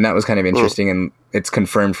 So, I mean, that was kind of interesting, and it's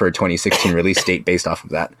confirmed for a 2016 release date based off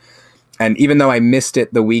of that. And even though I missed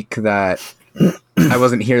it the week that I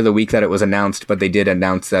wasn't here the week that it was announced, but they did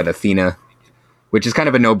announce that Athena, which is kind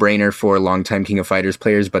of a no-brainer for longtime King of Fighters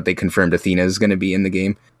players, but they confirmed Athena is going to be in the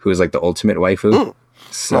game, who is like the ultimate waifu.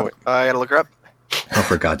 So I gotta look her up. Oh,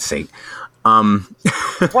 for God's sake.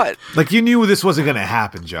 What? Like you knew this wasn't going to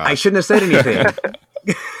happen, Josh. I shouldn't have said anything.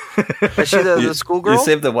 Is she the schoolgirl? You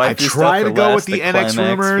saved the waifu. I try to go with the NX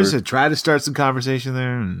rumors and try to start some conversation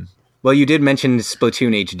there. And... Well, you did mention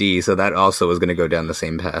Splatoon HD, so that also was going to go down the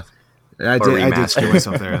same path. I did screw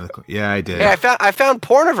myself there. Yeah, I did. Hey, I found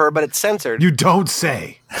porn of her, but it's censored. You don't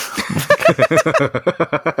say.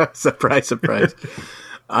 Surprise, surprise.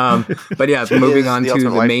 But yeah, moving on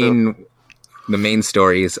to the main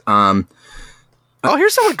stories. Oh,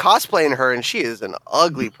 here's someone cosplaying her, and she is an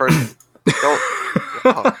ugly person.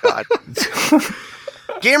 Oh God.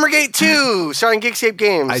 Gamergate 2, starring Geekscape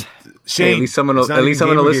Games. Shane, hey, at least someone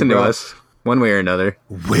will listen to us one way or another.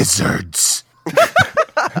 Wizards.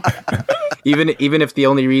 Even if the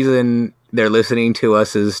only reason they're listening to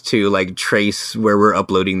us is to like trace where we're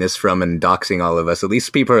uploading this from and doxing all of us, at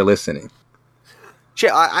least people are listening.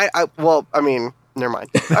 Shit, well, I mean, never mind.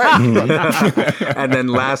 All right. And then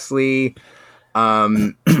lastly,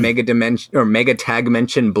 Mega Tag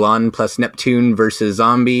Mention Blonde plus Neptune versus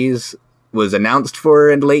Zombies was announced for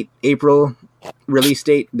a late April release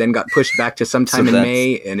date, then got pushed back to sometime in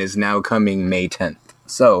May, and is now coming May 10th.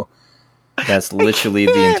 So that's literally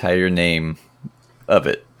the entire name of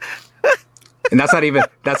it. And that's not even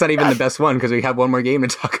the best one, because we have one more game to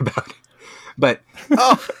talk about. But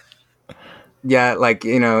yeah, like,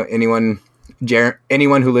 you know, anyone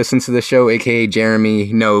who listens to the show, aka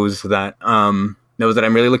Jeremy, knows that I'm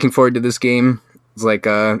really looking forward to this game. It's like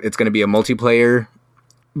it's going to be a multiplayer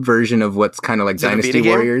version of what's kind of like Dynasty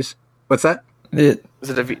Warriors. What's that? Is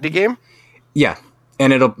it a Vita game? Yeah,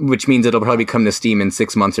 and which means it'll probably come to Steam in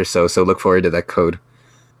 6 months or so. So look forward to that code.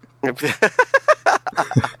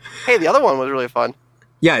 Hey, the other one was really fun.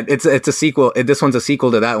 Yeah, it's a sequel. This one's a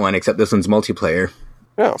sequel to that one, except this one's multiplayer.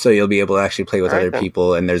 Oh. So you'll be able to actually play with other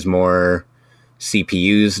people, and there's more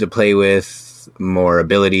CPUs to play with, more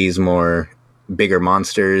abilities, more bigger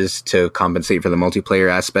monsters to compensate for the multiplayer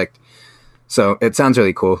aspect. So it sounds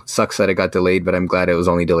really cool. Sucks that it got delayed, but I'm glad it was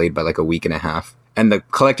only delayed by like a week and a half. And the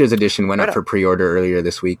collector's edition went up for pre-order earlier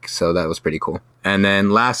this week, so that was pretty cool. And then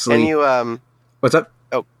lastly, can you what's up?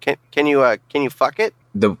 Oh, can you fuck it?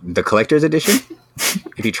 The collector's edition?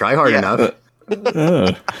 If you try hard enough.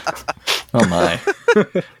 Oh my.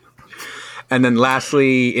 And then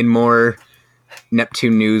lastly, in more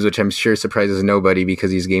Neptune news, which I'm sure surprises nobody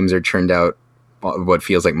because these games are churned out what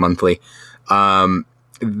feels like monthly.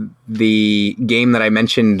 The game that I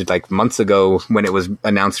mentioned like months ago when it was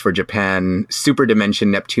announced for Japan, Super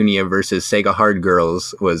Dimension Neptunia versus Sega Hard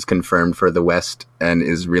Girls, was confirmed for the West and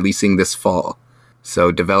is releasing this fall.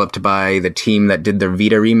 So developed by the team that did the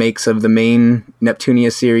Vita remakes of the main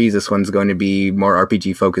Neptunia series, this one's going to be more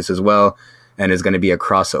RPG focused as well, and is going to be a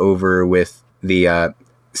crossover with the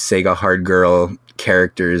Sega Hard Girl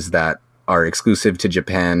characters that are exclusive to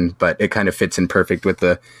Japan, but it kind of fits in perfect with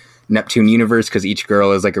the Neptune universe because each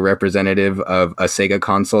girl is like a representative of a Sega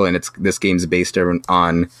console, and this game's based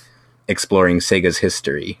on exploring Sega's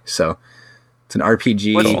history. So it's an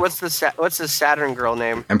RPG. What's the Saturn girl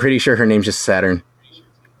name? I'm pretty sure her name's just Saturn.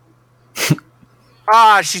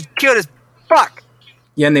 She's cute as fuck.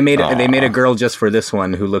 Yeah, and they made a girl just for this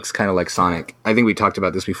one who looks kind of like Sonic. I think we talked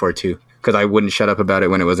about this before too, because I wouldn't shut up about it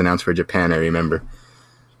when it was announced for Japan. I remember.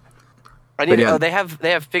 They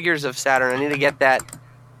have figures of Saturn. I need to get that.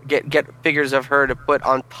 Get figures of her to put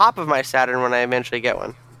on top of my Saturn when I eventually get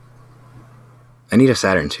one. I need a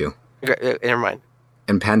Saturn too. Never mind.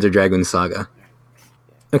 And Panzer Dragoon Saga.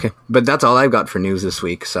 Okay, but that's all I've got for news this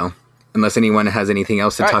week. So, unless anyone has anything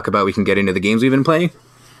else to talk about, we can get into the games we've been playing.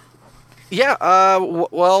 Yeah.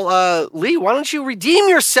 Lee, why don't you redeem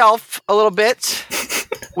yourself a little bit?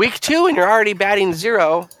 Week 2, and you're already batting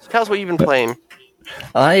 0. Tell us what you've been playing.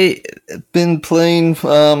 I've been playing.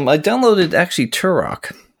 I downloaded actually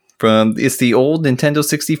Turok. It's the old Nintendo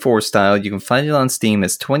 64 style. You can find it on Steam.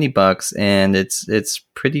 It's $20, and it's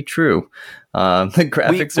pretty true. The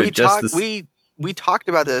graphics are just we talked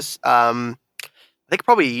about this. I think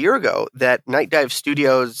probably a year ago that Night Dive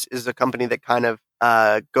Studios is a company that kind of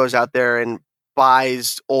goes out there and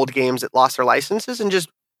buys old games that lost their licenses and just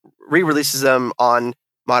re-releases them on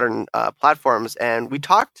modern platforms. And we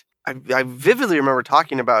talked. I vividly remember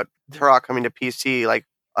talking about Turok coming to PC like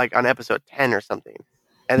on episode 10 or something.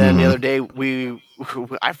 And then the other day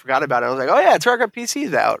I forgot about it. I was like, oh yeah, Turok on PC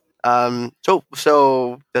is out.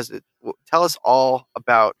 So does it tell us all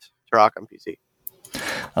about Turok on PC?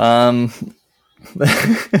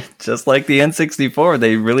 Just like the N64,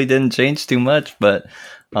 they really didn't change too much, but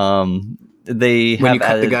they have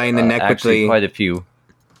added the guy in the neck with quite a few.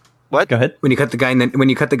 What? Go ahead. When you cut the guy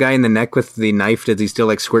in the neck with the knife, does he still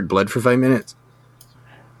like squirt blood for 5 minutes?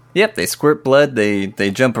 Yep, they squirt blood.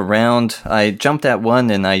 They jump around. I jumped at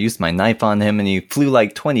one and I used my knife on him, and he flew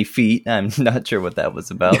like 20 feet. I'm not sure what that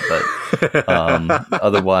was about, but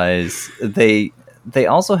otherwise, they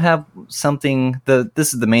also have something.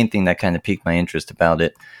 This is the main thing that kind of piqued my interest about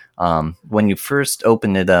it. When you first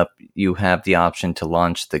open it up, you have the option to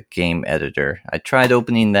launch the game editor. I tried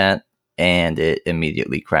opening that, and it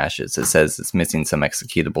immediately crashes. It says it's missing some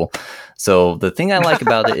executable. So the thing I like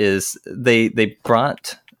about it is they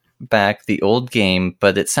brought back the old game,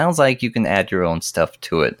 but it sounds like you can add your own stuff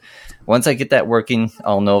to it. Once I get that working,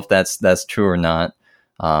 I'll know if that's true or not.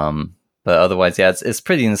 But otherwise, yeah, it's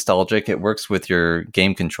pretty nostalgic. It works with your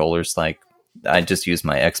game controllers. Like, I just use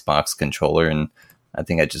my Xbox controller, and I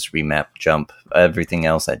think I just remapped jump. Everything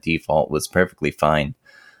else at default was perfectly fine.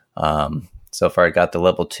 So far, I got to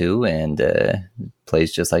level 2, and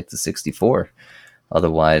plays just like the 64.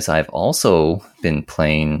 Otherwise, I've also been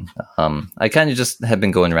playing. I kind of just have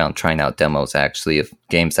been going around trying out demos, actually, of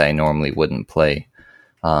games that I normally wouldn't play.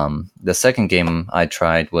 The second game I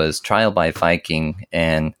tried was Trial by Viking,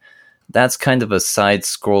 and that's kind of a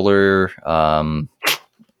side-scroller.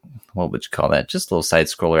 What would you call that? Just a little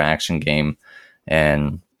side-scroller action game,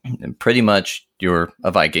 and pretty much you're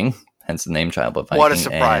a Viking, hence the name Trial by Viking. What a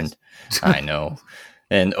surprise! And I know.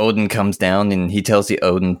 And Odin comes down and he tells you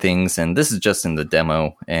Odin things, and this is just in the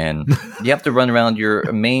demo. And you have to run around.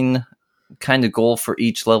 Your main kind of goal for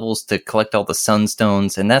each level is to collect all the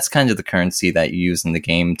sunstones, and that's kind of the currency that you use in the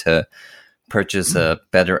game to purchase a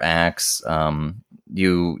better axe.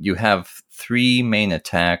 You have 3 main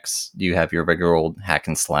attacks. You have your regular old hack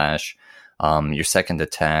and slash, your second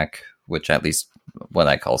attack, which at least what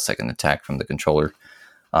I call second attack from the controller.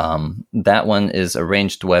 That one is a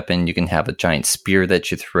ranged weapon. You can have a giant spear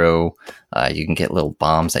that you throw. You can get little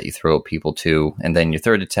bombs that you throw at people too. And then your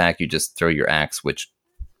third attack, you just throw your axe, which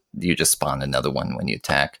you just spawn another one when you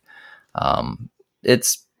attack.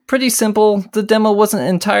 It's pretty simple. The demo wasn't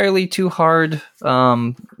entirely too hard.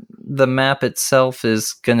 The map itself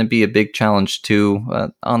is going to be a big challenge too.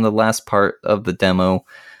 On the last part of the demo,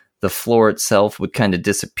 the floor itself would kind of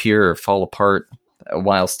disappear or fall apart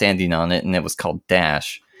while standing on it, and it was called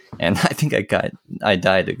Dash. And I think I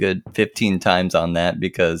died a good 15 times on that,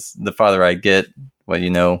 because the farther I get,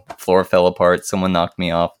 floor fell apart, someone knocked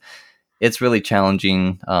me off. It's really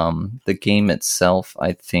challenging. The game itself,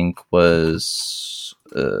 I think was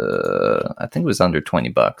under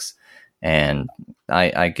 $20, and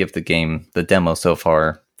I give the demo so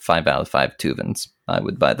far 5 out of 5 Tuvens. I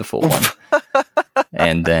would buy the full one.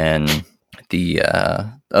 And then the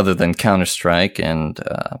other than Counter-Strike and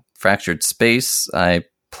Fractured Space, I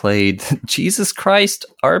played Jesus Christ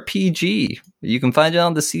RPG. You can find it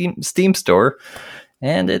on the Steam store,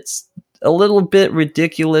 and it's a little bit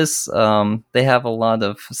ridiculous. They have a lot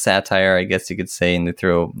of satire, I guess you could say, and they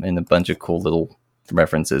throw in a bunch of cool little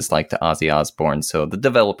references like to Ozzy Osbourne. So the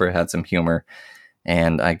developer had some humor,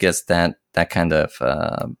 and I guess that kind of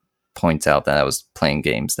points out that I was playing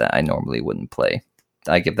games that I normally wouldn't play.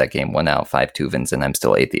 I give that game 1 out of 5 Tuvens, and I'm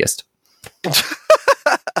still atheist.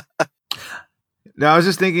 Now, I was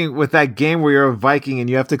just thinking, with that game where you're a Viking and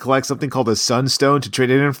you have to collect something called a sunstone to trade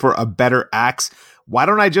it in for a better axe, why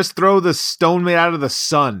don't I just throw the stone made out of the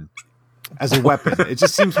sun as a weapon? It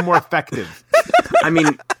just seems more effective. I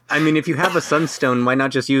mean, if you have a sunstone, why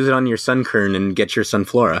not just use it on your sunkern and get your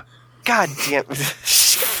sunflora? God damn.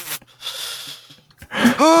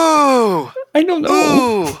 Ooh. I don't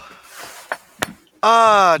know. Ooh.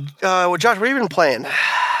 Well, Josh, what have you been playing?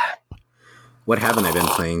 What haven't I been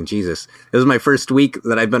playing? Jesus. This is my first week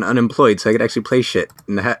that I've been unemployed, so I could actually play shit.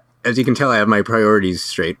 And as you can tell, I have my priorities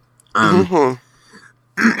straight.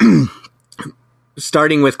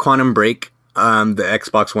 Starting with Quantum Break, the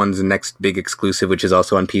Xbox One's next big exclusive, which is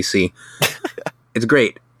also on PC. It's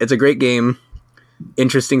great. It's a great game.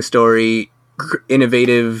 Interesting story.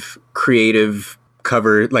 Innovative, creative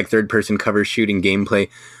cover, like third-person cover shooting gameplay.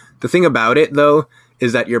 The thing about it, though,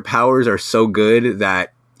 is that your powers are so good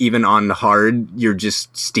that even on hard, you're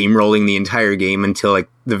just steamrolling the entire game until like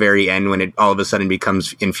the very end, when it all of a sudden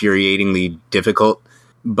becomes infuriatingly difficult.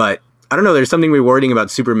 But I don't know, there's something rewarding about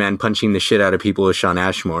Superman punching the shit out of people with Shawn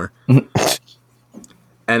Ashmore. And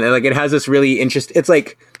like, it has this really it's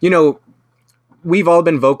like, we've all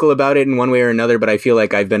been vocal about it in one way or another, but I feel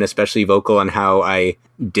like I've been especially vocal on how I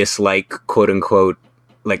dislike, quote unquote,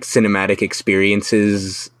 like cinematic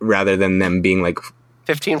experiences rather than them being like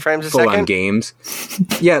 15 frames a full second? on games.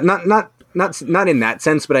 Yeah, not in that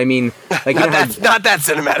sense, but I mean, like, not that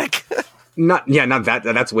cinematic. not that.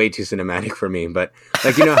 That's way too cinematic for me. But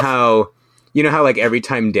like, how like every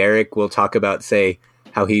time Derek will talk about, say,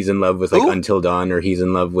 how he's in love with like Until Dawn, or he's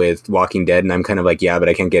in love with Walking Dead, and I'm kind of like, yeah, but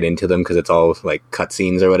I can't get into them because it's all like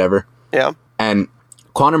cutscenes or whatever. Yeah. And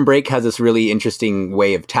Quantum Break has this really interesting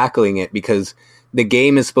way of tackling it, because the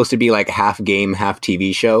game is supposed to be like half game, half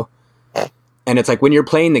TV show. And it's like, when you're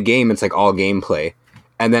playing the game, it's like all gameplay.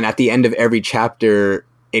 And then at the end of every chapter,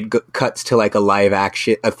 cuts to like a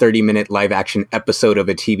 30-minute live action episode of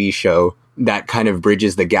a TV show that kind of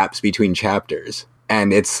bridges the gaps between chapters.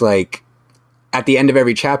 And it's like at the end of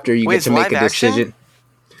every chapter, you get to make a decision.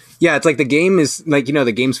 Yeah, it's like the game is like,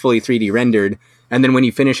 the game's fully 3D rendered. And then when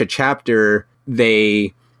you finish a chapter,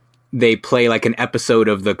 they play like an episode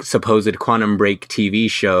of the supposed Quantum Break TV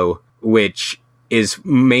show, which is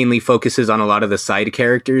mainly focuses on a lot of the side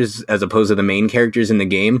characters as opposed to the main characters in the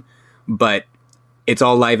game. But it's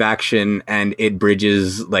all live action and it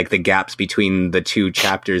bridges like the gaps between the two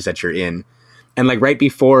chapters that you're in. And like right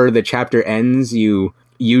before the chapter ends, you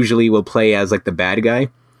usually will play as like the bad guy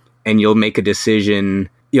and you'll make a decision.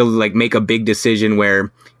 You'll like make a big decision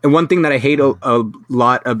and one thing that I hate a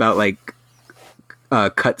lot about like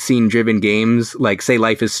cutscene driven games, like say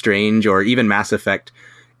Life is Strange or even Mass Effect,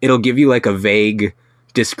 it'll give you like a vague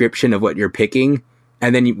description of what you're picking.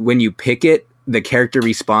 And then when you pick it, the character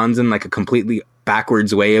responds in like a completely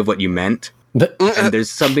backwards way of what you meant. And there's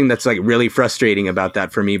something that's like really frustrating about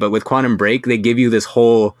that for me. But with Quantum Break, they give you this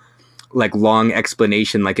whole like long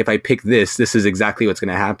explanation. Like if I pick this is exactly what's going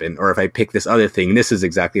to happen. Or if I pick this other thing, this is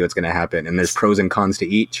exactly what's going to happen. And there's pros and cons to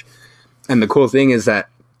each. And the cool thing is that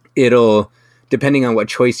depending on what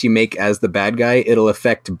choice you make as the bad guy, it'll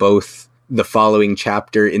affect both the following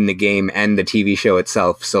chapter in the game and the TV show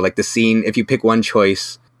itself. So like the scene, if you pick one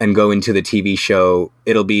choice and go into the TV show,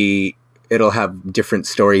 it'll have different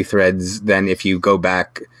story threads than if you go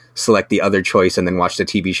back, select the other choice, and then watch the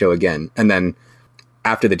TV show again. And then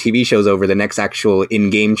after the TV show's over, the next actual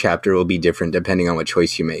in-game chapter will be different depending on what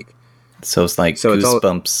choice you make. So it's like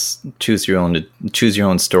Goosebumps, choose your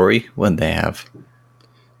own story. What they have?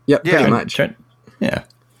 Yeah, pretty much. Yeah,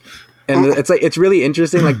 and it's really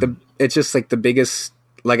interesting. Like it's just like the biggest,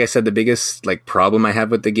 like I said, the biggest like problem I have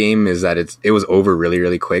with the game is that it was over really,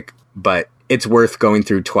 really quick. But it's worth going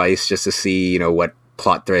through twice just to see, what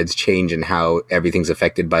plot threads change and how everything's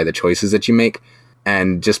affected by the choices that you make.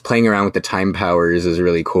 And just playing around with the time powers is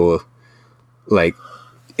really cool. Like,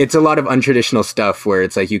 it's a lot of untraditional stuff where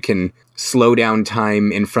it's like you can slow down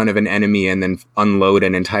time in front of an enemy and then unload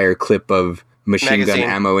an entire clip of machine gun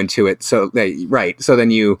ammo into it. So, right. So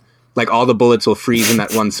then you, like, all the bullets will freeze in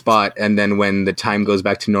that one spot. And then when the time goes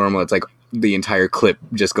back to normal, it's like the entire clip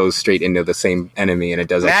just goes straight into the same enemy and it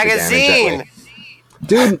does extra damage that way.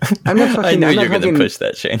 Dude, I'm not fucking... I know you're going to push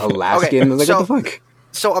that, Shane. Alaskan. Okay, what the fuck?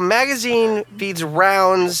 So a magazine feeds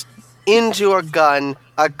rounds into a gun.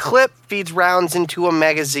 A clip feeds rounds into a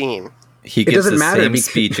magazine. He gets the same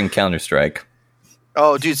speech in Counter-Strike.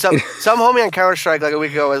 Oh, dude, some homie on Counter-Strike like a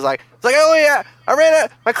week ago was like, oh yeah, I ran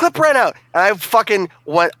out, my clip ran out, and I fucking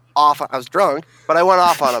went off. I was drunk, but I went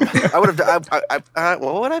off on him. I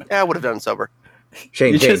would have done sober.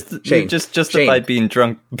 Shane, you just justified being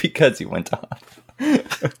drunk because you went off.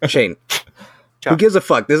 Shane, who gives a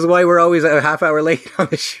fuck? This is why we're always a half hour late on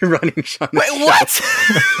the running show. Wait, what?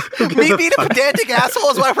 Me being a pedantic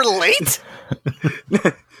asshole is why we're late?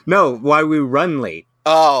 No, why we run late.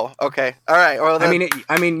 Oh, okay. All right. Well, then...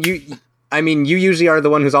 you usually are the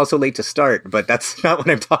one who's also late to start, but that's not what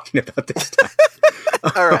I'm talking about this time.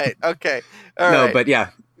 All right. Okay. All right. But yeah,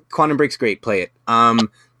 Quantum Break's great. Play it.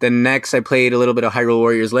 Then next, I played a little bit of Hyrule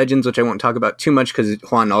Warriors Legends, which I won't talk about too much because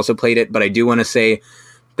Juan also played it. But I do want to say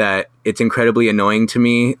that it's incredibly annoying to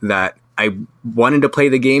me that I wanted to play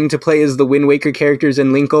the game to play as the Wind Waker characters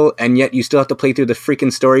in Linkle, and yet you still have to play through the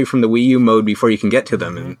freaking story from the Wii U mode before you can get to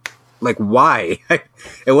them. And like, why?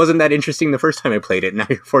 It wasn't that interesting the first time I played it. Now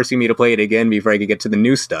you're forcing me to play it again before I could get to the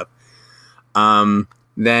new stuff.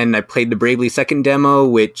 Then I played the Bravely Second demo,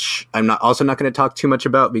 which I'm not going to talk too much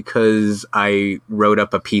about because I wrote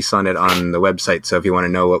up a piece on it on the website. So if you want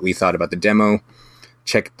to know what we thought about the demo,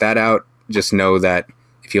 check that out. Just know that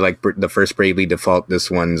if you like the first Bravely Default,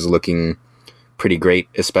 this one's looking pretty great,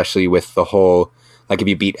 especially with the whole, like if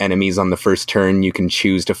you beat enemies on the first turn, you can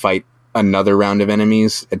choose to fight another round of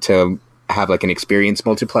enemies to have like an experience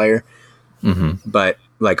multiplier. Mm-hmm. But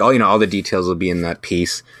like all the details will be in that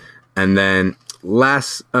piece. And then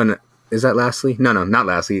is that lastly? No, not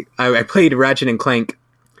lastly. I played Ratchet and Clank.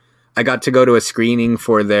 I got to go to a screening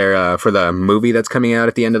for their for the movie that's coming out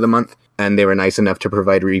at the end of the month, and they were nice enough to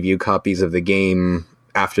provide review copies of the game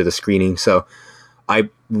after the screening. So I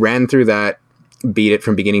ran through that, beat it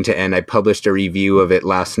from beginning to end. I published a review of it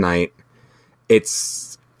last night.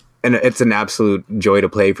 It's an absolute joy to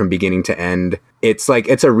play from beginning to end. It's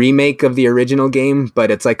a remake of the original game, but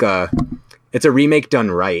it's a remake done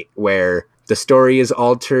right, where the story is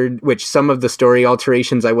altered, which some of the story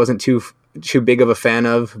alterations I wasn't too big of a fan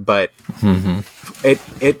of, but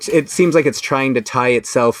it seems like it's trying to tie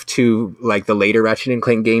itself to like the later Ratchet and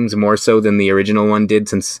Clank games more so than the original one did,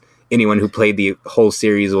 since anyone who played the whole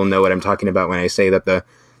series will know what I'm talking about when I say that the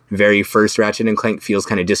very first Ratchet and Clank feels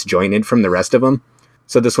kind of disjointed from the rest of them.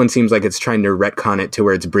 So this one seems like it's trying to retcon it to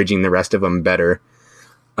where it's bridging the rest of them better.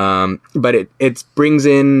 But it brings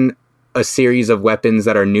in a series of weapons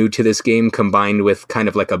that are new to this game, combined with kind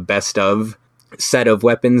of like a best of set of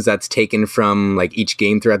weapons that's taken from like each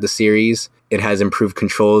game throughout the series. It has improved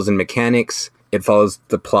controls and mechanics. It follows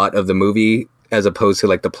the plot of the movie as opposed to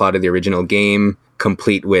like the plot of the original game,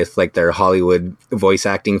 complete with like their Hollywood voice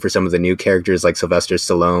acting for some of the new characters like Sylvester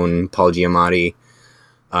Stallone, Paul Giamatti,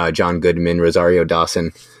 John Goodman, Rosario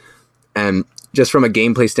Dawson. And just from a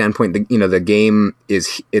gameplay standpoint, the game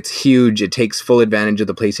it's huge. It takes full advantage of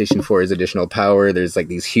the PlayStation 4's additional power. There's like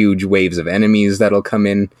these huge waves of enemies that'll come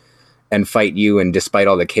in and fight you, and despite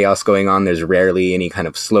all the chaos going on, there's rarely any kind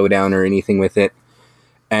of slowdown or anything with it.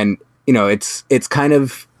 And it's kind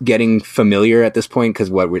of getting familiar at this point because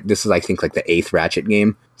this is, I think, like the 8th Ratchet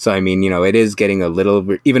game. So I mean, it is getting a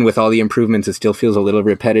little, even with all the improvements, it still feels a little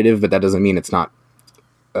repetitive, but that doesn't mean it's not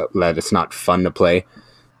fun to play.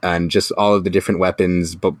 And just all of the different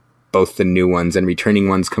weapons, both the new ones and returning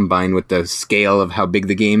ones, combined with the scale of how big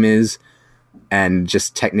the game is and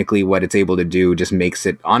just technically what it's able to do, just makes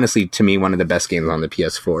it, honestly, to me, one of the best games on the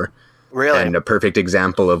PS4. Really? And a perfect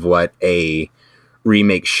example of what a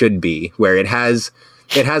remake should be, where it has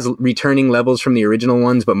returning levels from the original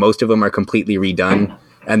ones, but most of them are completely redone.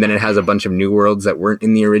 And then it has a bunch of new worlds that weren't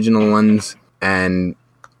in the original ones. And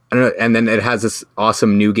I don't know, and then it has this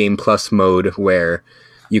awesome New Game Plus mode where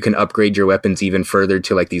you can upgrade your weapons even further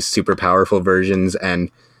to like these super powerful versions. And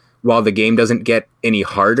while the game doesn't get any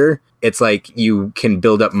harder, it's like you can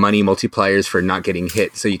build up money multipliers for not getting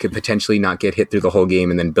hit. So you could potentially not get hit through the whole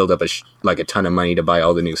game and then build up a ton of money to buy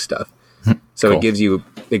all the new stuff. So cool. it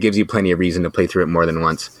gives you plenty of reason to play through it more than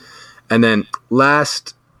once. And then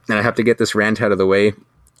last, and I have to get this rant out of the way,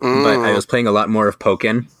 but I was playing a lot more of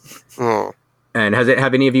Pokken. And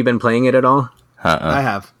have any of you been playing it at all? I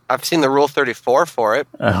have. I've seen the Rule 34 for it.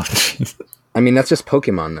 Oh, geez. I mean, that's just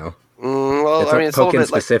Pokemon, though. It's Pokken bit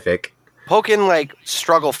specific. Pokken, like,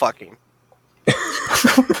 struggle fucking.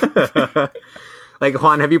 Like,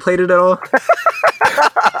 Juan, have you played it at all?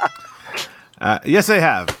 Yes, I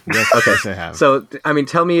have. Yes, I have. So, I mean,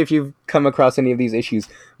 tell me if you've come across any of these issues.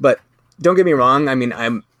 But don't get me wrong. I mean,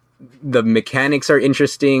 the mechanics are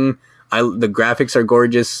interesting. The graphics are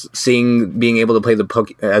gorgeous. Being able to play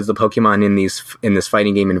as the Pokemon in this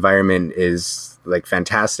fighting game environment is like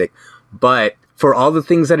fantastic. But for all the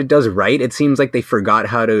things that it does right, it seems like they forgot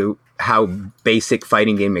how basic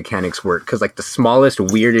fighting game mechanics work. Because like the smallest,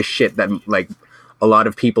 weirdest shit that like a lot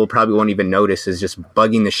of people probably won't even notice is just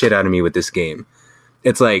bugging the shit out of me with this game.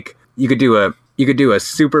 It's like you could do a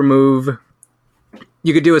super move.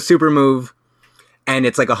 You could do a super move. And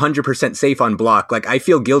it's like 100% safe on block. Like I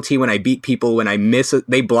feel guilty when I beat people when I miss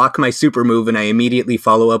they block my super move and I immediately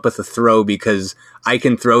follow up with a throw because I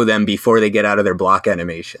can throw them before they get out of their block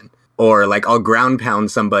animation. Or like I'll ground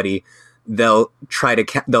pound somebody, they'll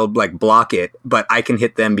like block it, but I can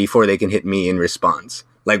hit them before they can hit me in response.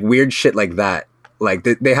 Like weird shit like that. Like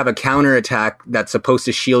they have a counter attack that's supposed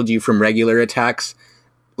to shield you from regular attacks,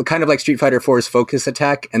 kind of like Street Fighter 4's focus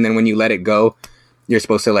attack. And then when you let it go, you're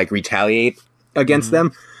supposed to like retaliate against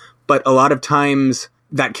them. But a lot of times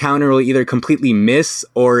that counter will either completely miss,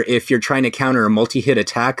 or if you're trying to counter a multi-hit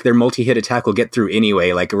attack, their multi-hit attack will get through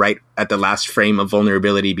anyway, like right at the last frame of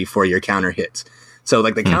vulnerability before your counter hits. So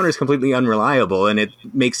like the counter is completely unreliable, and it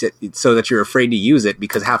makes it so that you're afraid to use it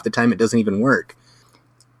because half the time it doesn't even work.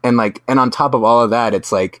 And on top of all of that,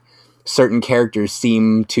 it's like certain characters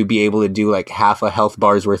seem to be able to do like half a health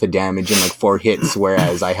bar's worth of damage in like 4 hits,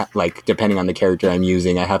 whereas depending on the character I'm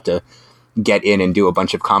using, I have to get in and do a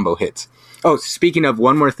bunch of combo hits. Oh, speaking of,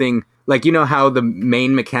 one more thing, like, how the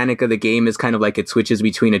main mechanic of the game is kind of like it switches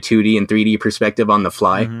between a 2D and 3D perspective on the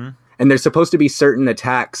fly. And there's supposed to be certain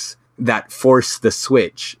attacks that force the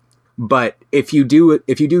switch. But if you do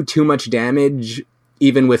too much damage,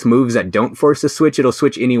 even with moves that don't force the switch, it'll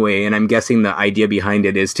switch anyway. And I'm guessing the idea behind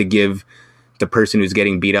it is to give the person who's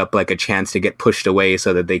getting beat up like a chance to get pushed away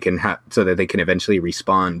so that they can eventually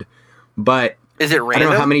respawn. But is it random? I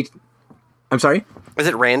don't know how many. I'm sorry? Is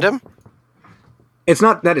it random? It's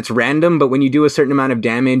not that it's random, but when you do a certain amount of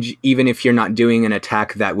damage, even if you're not doing an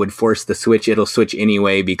attack that would force the switch, it'll switch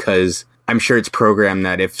anyway, because I'm sure it's programmed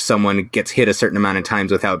that if someone gets hit a certain amount of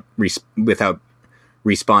times without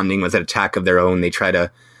responding with an attack of their own, they try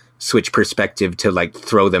to switch perspective to like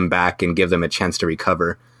throw them back and give them a chance to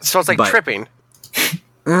recover. So it's like tripping.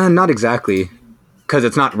 Not exactly, because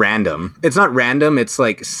it's not random. It's not random. It's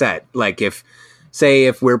like set. Like if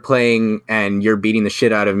we're playing and you're beating the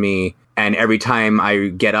shit out of me and every time I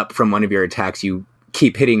get up from one of your attacks, you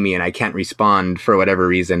keep hitting me and I can't respond for whatever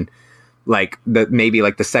reason. Like maybe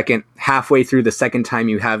the second halfway through the second time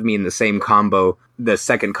you have me in the same combo, the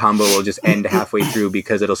second combo will just end halfway through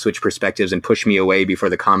because it'll switch perspectives and push me away before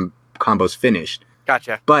the combo's finished.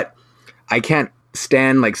 Gotcha. But I can't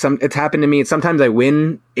stand it's happened to me. Sometimes I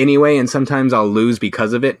win anyway, and sometimes I'll lose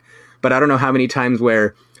because of it. But I don't know how many times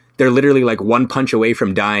where they're literally one punch away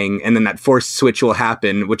from dying, and then that forced switch will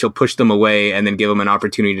happen, which will push them away and then give them an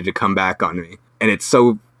opportunity to come back on me. And it's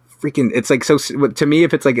so freaking, it's so, to me,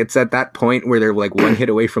 if it's at that point where they're one hit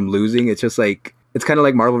away from losing, it's just it's kind of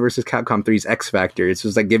like Marvel vs. Capcom 3's X Factor. It's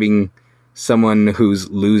just giving someone who's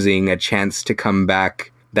losing a chance to come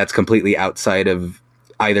back that's completely outside of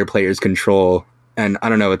either player's control. And I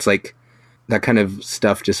don't know, it's that kind of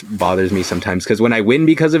stuff just bothers me sometimes, because when I win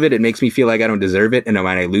because of it, it makes me feel like I don't deserve it, and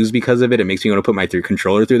when I lose because of it, it makes me want to put my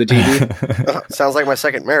controller through the TV. Sounds like my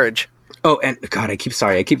second marriage. Oh, and God, I keep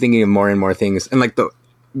thinking of more and more things, and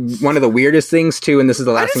one of the weirdest things too, and this is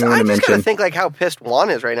the last thing I want to mention. I just gotta think how pissed Juan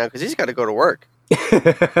is right now, because he's got to go to work.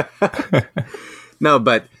 No,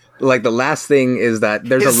 but the last thing is that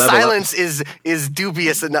there's His a level silence is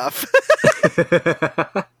dubious enough.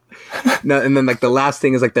 No, and then the last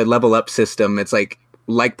thing is the level up system. It's like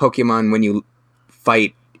Pokemon, when you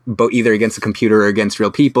fight either against a computer or against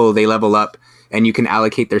real people, they level up and you can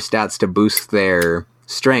allocate their stats to boost their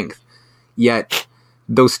strength. Yet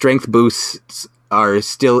those strength boosts are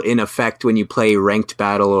still in effect when you play ranked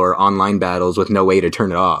battle or online battles with no way to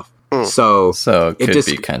turn it off. So it could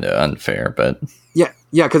be kind of unfair, but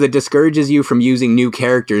yeah, because it discourages you from using new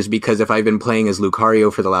characters, because if I've been playing as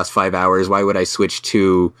Lucario for the last 5 hours, why would I switch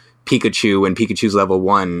to Pikachu when Pikachu's level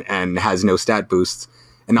 1 and has no stat boosts?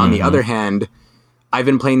 And on the other hand, I've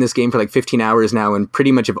been playing this game for 15 hours now and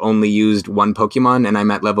pretty much have only used one Pokemon, and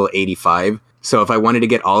I'm at level 85. So if I wanted to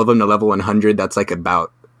get all of them to level 100, that's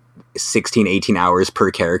about 16, 18 hours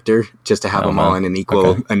per character just to have them all in an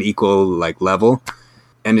equal level.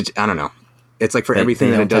 And I don't know. It's for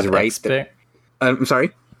everything that it does right. I'm sorry?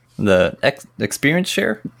 The experience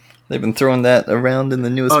share? They've been throwing that around in the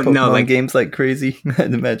newest Pokemon games like crazy,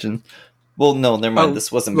 I'd imagine. Well, no, never mind.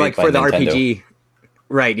 This wasn't made by for the Nintendo. RPG.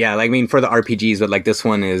 Right, yeah. For the RPGs, but this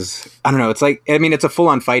one is... I don't know. It's it's a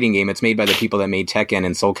full-on fighting game. It's made by the people that made Tekken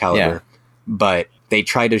and Soul Calibur. Yeah. But they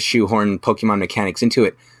try to shoehorn Pokemon mechanics into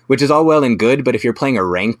it, which is all well and good, but if you're playing a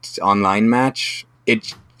ranked online match,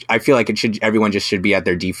 I feel like everyone just should be at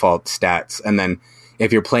their default stats. And then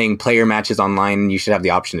if you're playing player matches online, you should have the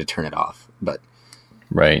option to turn it off. But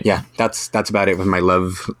right, yeah, that's about it with my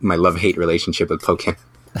love-hate relationship with Pokemon.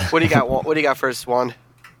 What do you got? What do you got first, Juan?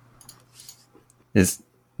 Is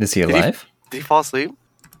he alive? Did he fall asleep?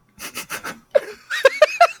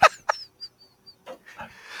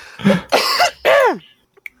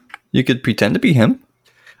 You could pretend to be him.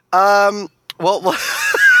 Well.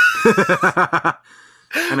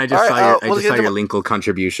 And I just saw your Linkle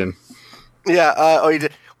contribution. Yeah. You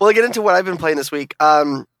did. Well, to get into what I've been playing this week.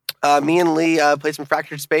 Me and Lee played some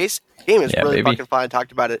Fractured Space. Game is really fucking fun. I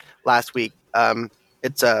talked about it last week.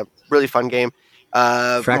 It's a really fun game.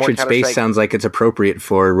 Fractured Space sounds like it's appropriate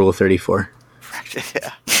for Rule 34.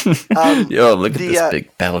 Yeah. Yo, look at this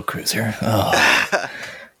big battle cruiser. Oh.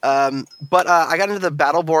 But I got into the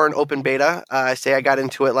Battleborn open beta. I say I got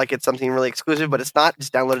into it like it's something really exclusive, but it's not.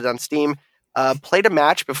 Just downloaded on Steam. Played a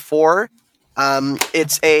match before.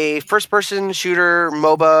 It's a first-person shooter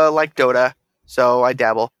MOBA like Dota, so I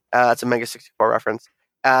dabble. It's a Mega 64 reference.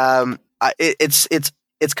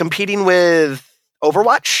 It's competing with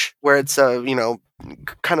Overwatch, where it's a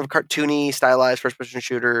kind of cartoony, stylized first-person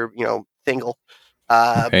shooter, thingle.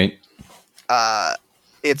 Right.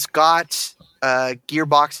 It's got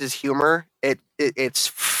Gearbox's humor. It's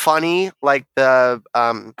funny like the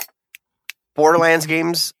Borderlands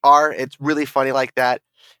games are. It's really funny like that.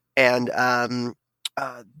 And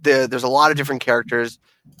there's a lot of different characters.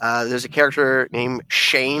 There's a character named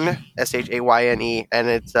Shane, Shayne, and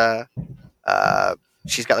it's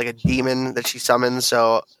she's got a demon that she summons,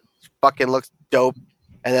 so fucking looks dope.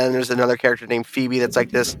 And then there's another character named Phoebe that's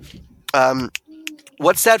like this.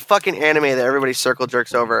 What's that fucking anime that everybody circle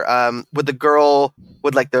jerks over? With the girl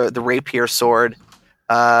with the rapier sword.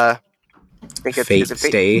 I think it's Fate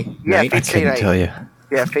Stay. Yeah, I couldn't tell you.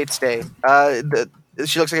 Yeah, Fate Stay.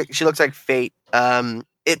 She looks like Fate.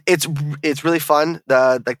 It's really fun.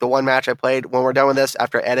 The one match I played. When we're done with this,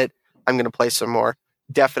 after edit, I'm gonna play some more.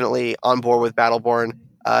 Definitely on board with Battleborn.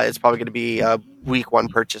 It's probably gonna be a week 1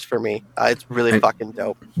 purchase for me. It's really fucking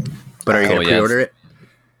dope. But are you gonna pre-order it?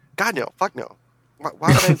 God no, fuck no. Why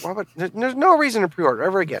would I? There's no reason to pre-order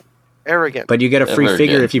ever again. Arrogant. But you get a free Very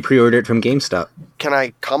figure good. if you pre-order it from GameStop. Can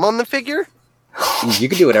I come on the figure? You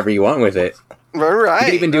can do whatever you want with it. All right. You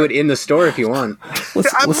can even do it in the store if you want.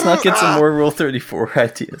 Let's not get some more Rule 34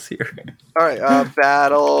 ideas here. All right.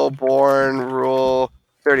 Battleborn Rule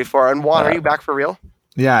 34. And Juan, are you back for real?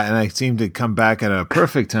 Yeah, and I seem to come back at a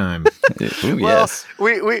perfect time. Ooh, Well, yes.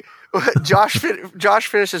 we Josh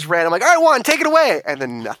finishes rant. I'm like, all right, Juan, take it away, and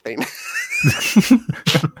then nothing.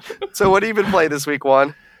 So, what have you been playing this week,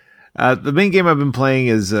 Juan? The main game I've been playing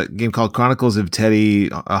is a game called Chronicles of Teddy: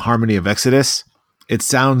 A Harmony of Exodus. It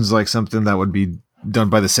sounds like something that would be done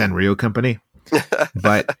by the Sanrio company,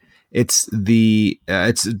 but it's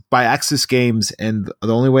by Axis Games, and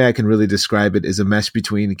the only way I can really describe it is a mesh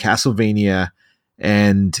between Castlevania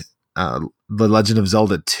and The Legend of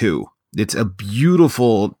Zelda 2. It's a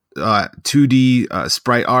beautiful 2D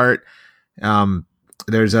sprite art.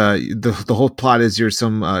 There's the whole plot is you're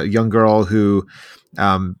some young girl who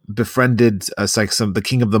befriended the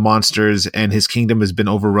king of the monsters, and his kingdom has been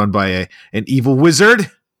overrun by an evil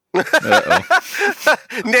wizard. Name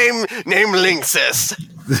Linksys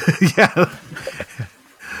Yeah,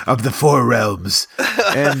 of the four realms,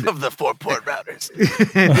 and of the 4 port routers.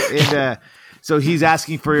 and so he's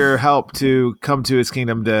asking for your help to come to his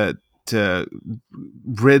kingdom to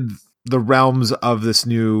rid the realms of this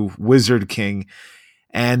new wizard king.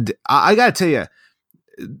 And I gotta tell you,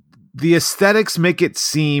 the aesthetics make it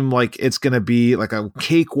seem like it's going to be like a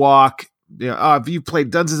cakewalk. If you've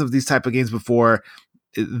played dozens of these type of games before,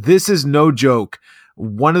 this is no joke.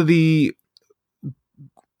 One of the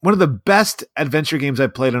best adventure games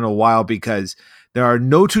I've played in a while, because there are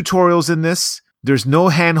no tutorials in this. There's no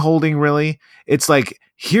hand holding really. It's like,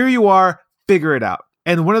 here you are, figure it out.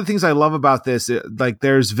 And one of the things I love about this, like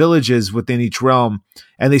there's villages within each realm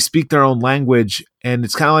and they speak their own language. And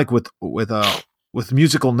it's kind of like with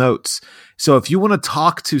musical notes. So if you want to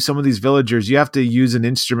talk to some of these villagers, you have to use an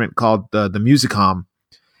instrument called the Musicom,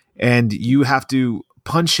 and you have to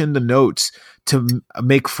punch in the notes to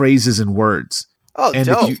make phrases and words. Oh, and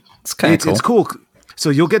dope. It's kind of cool. It's cool. So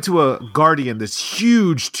you'll get to a guardian, this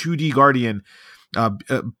huge 2D guardian,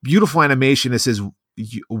 beautiful animation that says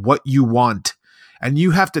what you want. And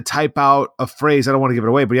you have to type out a phrase. I don't want to give it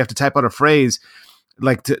away, but you have to type out a phrase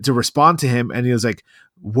like to respond to him. And he was like,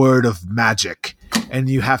 word of magic. And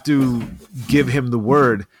you have to give him the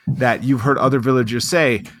word that you've heard other villagers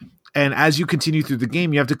say. And as you continue through the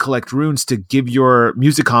game, you have to collect runes to give your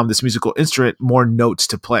Musicom, this musical instrument, more notes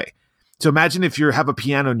to play. So imagine if you have a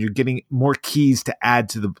piano and you're getting more keys to add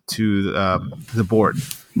to the board.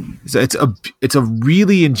 So it's a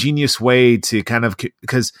really ingenious way to kind of,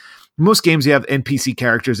 because most games you have NPC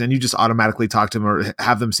characters and you just automatically talk to them or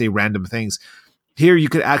have them say random things. Here you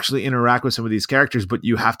could actually interact with some of these characters, but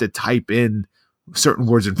you have to type in certain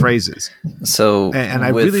words and phrases. So, and I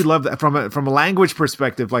really love that from a language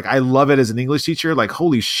perspective. Like I love it as an English teacher. Like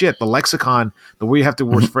holy shit, the lexicon, the way you have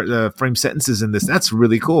to frame sentences in this, that's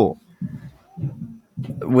really cool.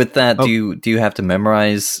 With that, do you have to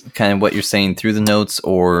memorize kind of what you're saying through the notes,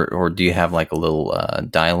 or do you have like a little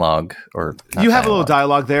dialogue? Or you have a little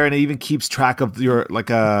dialogue there, and it even keeps track of your it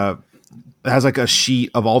has like a sheet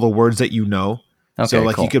of all the words that you know. Okay, so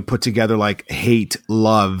like cool. you could put together like hate,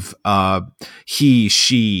 love, he,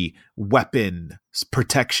 she, weapon,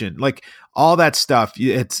 protection, like all that stuff.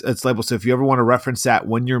 It's labeled. So if you ever want to reference that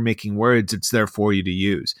when you're making words, it's there for you to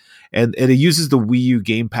use. And it uses the Wii U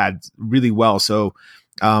gamepad really well. So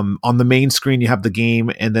on the main screen, you have the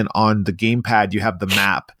game, and then on the gamepad, you have the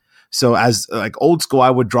map. So as like old school, I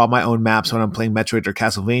would draw my own maps when I'm playing Metroid or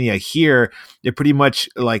Castlevania. Here, it pretty much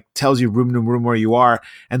like tells you room to room where you are.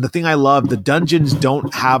 And the thing I love, the dungeons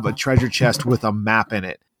don't have a treasure chest with a map in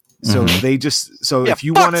it. So they just if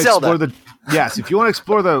you want to explore if you want to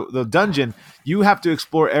explore the dungeon, you have to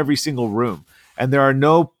explore every single room. And there are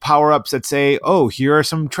no power-ups that say, oh, here are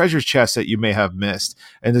some treasure chests that you may have missed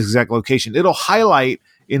in this exact location. It'll highlight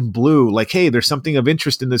in blue, like, hey, there's something of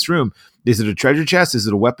interest in this room. Is it a treasure chest? Is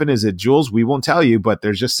it a weapon? Is it jewels? We won't tell you, but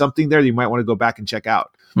there's just something there that you might want to go back and check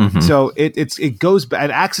out. So it goes back,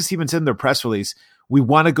 and Axis even said in their press release, we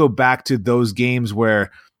want to go back to those games where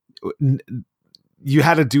you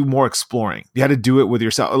had to do more exploring. You had to do it with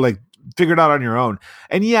yourself, like figure it out on your own.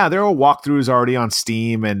 And yeah, there are walkthroughs already on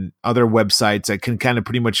Steam and other websites that can kind of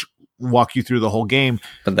pretty much walk you through the whole game.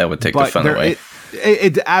 But that would take the fun away.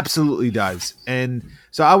 It absolutely does. And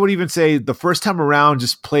so I would even say the first time around,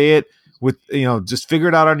 just play it with, just figure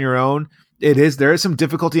it out on your own. There is some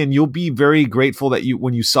difficulty, and you'll be very grateful that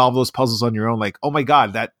when you solve those puzzles on your own, like, oh my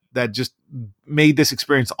God, that just made this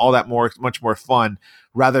experience all that much more fun,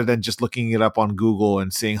 rather than just looking it up on Google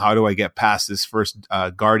and seeing how do I get past this first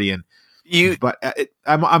guardian. But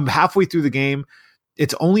I'm halfway through the game.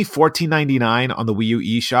 It's only $14.99 on the Wii U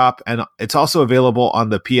eShop, and it's also available on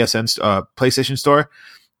the PlayStation Store.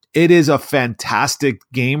 It is a fantastic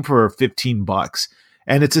game for $15,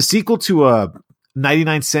 and it's a sequel to a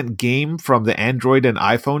 99-cent game from the Android and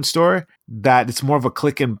iPhone store. That it's more of a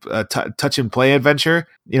click and touch and play adventure,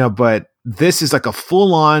 But this is like a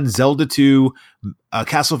full-on Zelda 2,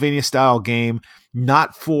 Castlevania style game.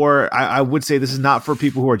 Not for, I would say, this is not for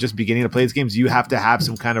people who are just beginning to play these games. You have to have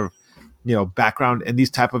some kind of background in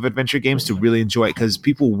these type of adventure games to really enjoy it, because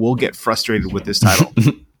people will get frustrated with this title.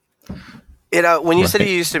 When you said you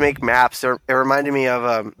used to make maps, it reminded me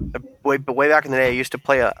of way back in the day. I used to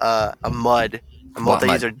play a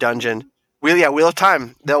multi-user dungeon. Wheel of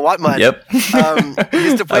Time, the What Mud. Yep. We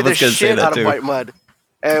used to play the shit out of White Mud,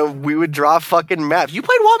 and we would draw fucking maps. You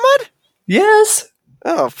played What Mud? Yes.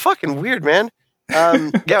 Oh, fucking weird, man.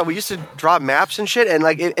 Yeah, we used to draw maps and shit. And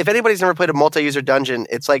like, if anybody's never played a multi-user dungeon,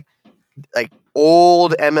 it's like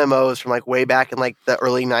old MMOs from like way back in like the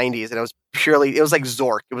early 90s, and it was like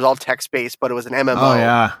Zork. It was all text-based, but it was an MMO. Oh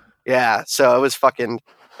yeah. Yeah, so it was fucking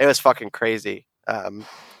crazy.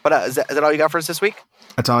 But is that all you got for us this week?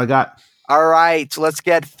 That's all I got. All right, let's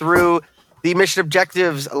get through the mission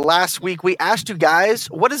objectives. Last week, we asked you guys,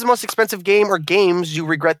 what is the most expensive game or games you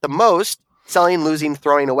regret the most selling, losing,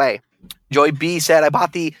 throwing away? Joy B said, I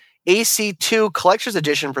bought the AC2 Collector's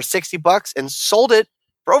Edition for $60 and sold it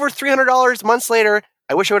for over $300 months later.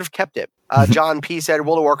 I wish I would have kept it. John P said,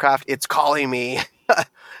 World of Warcraft, it's calling me.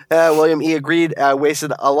 William E agreed,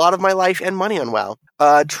 wasted a lot of my life and money on WoW.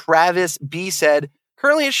 Travis B said,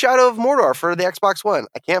 currently it's Shadow of Mordor for the Xbox One.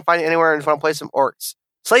 I can't find it anywhere and if I want to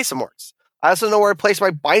slay some orcs. I also know where I placed my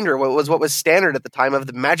binder, what was standard at the time of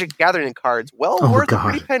the Magic Gathering cards. Well worth a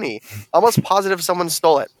pretty penny. Almost positive someone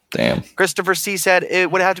stole it. Damn. Christopher C said,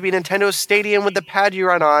 it would have to be Nintendo Stadium with the pad you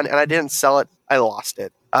run on, and I didn't sell it. I lost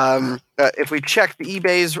it. If we check the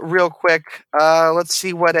eBays real quick, let's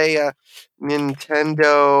see what a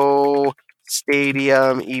Nintendo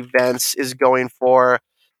Stadium events is going for.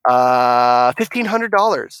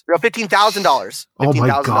 $1,500. $15,000. Oh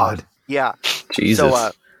my God. Yeah. Jesus.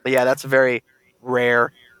 So, yeah, that's a very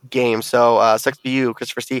rare game. So, sucks to you,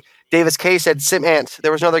 Christopher C. Davis K said, Sim Ant.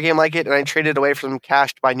 There was another game like it, and I traded away for some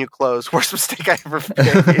cash to buy new clothes. Worst mistake I ever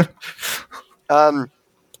made.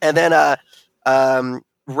 And then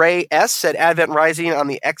Ray S said, Advent Rising on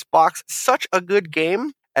the Xbox. Such a good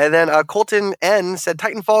game. And then Colton N said,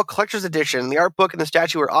 Titanfall Collector's Edition. The art book and the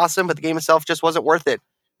statue were awesome, but the game itself just wasn't worth it.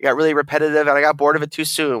 It got really repetitive, and I got bored of it too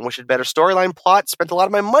soon. Wish it better storyline plot. Spent a lot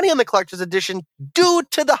of my money on the Collector's Edition due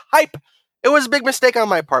to the hype. It was a big mistake on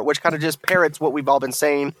my part, which kind of just parrots what we've all been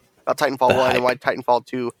saying about Titanfall 1 and why Titanfall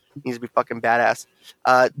 2 needs to be fucking badass.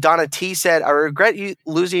 Donna T said, I regret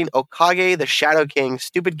losing Okage, the Shadow King.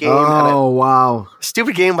 Stupid game. Oh, wow.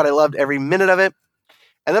 Stupid game, but I loved every minute of it.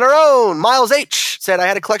 And then our own Miles H said, I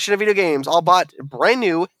had a collection of video games, all bought brand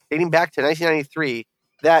new, dating back to 1993,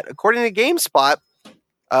 that, according to GameSpot,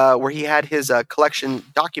 where he had his collection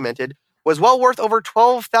documented, was well worth over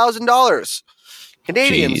 $12,000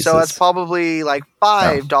 Canadian. Jesus. So that's probably like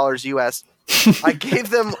 $5 US. I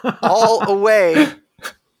gave them all away.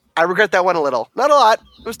 I regret that one a little. Not a lot.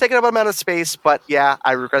 It was taking up an amount of space, but yeah,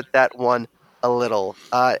 I regret that one a little.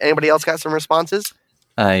 Anybody else got some responses?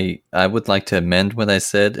 I would like to amend what I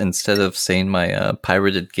said. Instead of saying my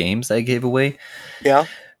pirated games I gave away. Yeah.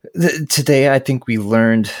 Today, I think we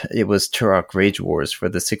learned it was Turok Rage Wars for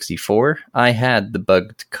the 64. I had the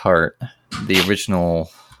bugged cart, the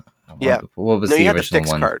original. Yeah. What was No, the you had the original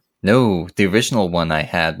fixed one? cart. No, the original one I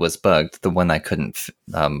had was bugged. The one I couldn't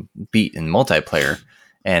beat in multiplayer,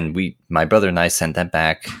 and my brother and I sent that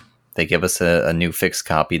back. They gave us a new fixed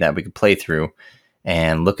copy that we could play through.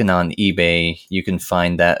 And looking on eBay, you can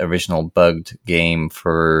find that original bugged game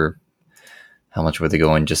for. How much were they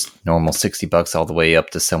going? Just normal $60 all the way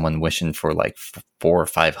up to someone wishing for like $400 or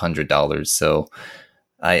 $500. So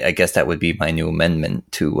I guess that would be my new amendment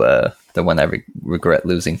to the one I regret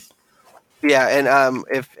losing. Yeah, and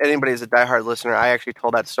if anybody's a diehard listener, I actually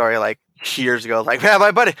told that story like years ago. Like, man,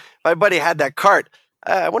 my buddy had that cart.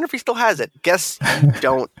 I wonder if he still has it. Guess you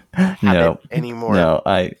don't have it anymore. No,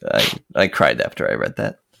 I cried after I read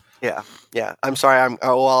that. Yeah. I'm sorry.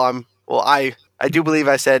 I do believe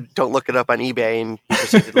I said don't look it up on eBay, and you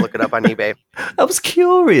proceeded to look it up on eBay. I was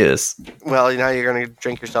curious. Well, now you're going to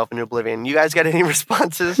drink yourself into oblivion. You guys got any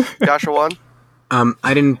responses, Joshua? One?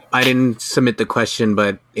 I didn't submit the question,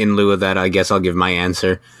 but in lieu of that, I guess I'll give my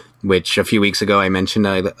answer. Which a few weeks ago I mentioned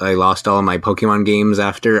I lost all my Pokemon games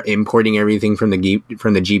after importing everything from the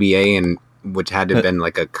GBA, and which had to have been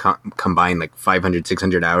like a combined like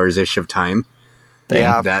 500-600 hours ish of time. thing.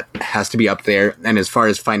 Yeah. That has to be up there. And as far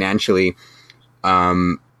as financially,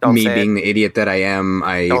 Don't me say being it. the idiot that I am,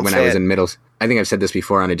 Don't when say I was it. in middle, I think I've said this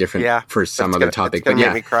before on a different, for some other topic, It's gonna but make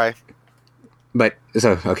yeah. me cry. But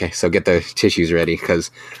so get the tissues ready because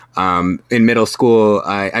in middle school,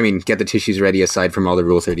 I mean, get the tissues ready aside from all the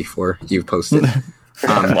Rule 34 you've posted.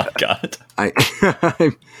 Oh my god!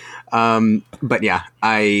 But yeah,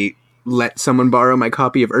 I let someone borrow my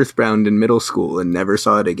copy of Earthbound in middle school and never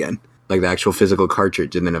saw it again, like the actual physical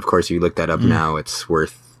cartridge. And then, of course, if you look that up now, it's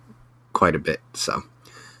worth quite a bit. So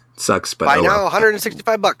it sucks, but By now,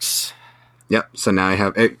 $165. Yep. So now I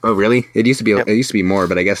have. Oh, really? It used to be. It used to be more,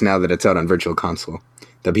 but I guess now that it's out on Virtual Console,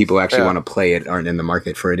 the people who actually want to play it aren't in the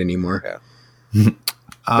market for it anymore. Yeah.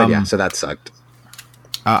 But yeah, so that sucked.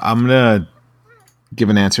 I'm gonna give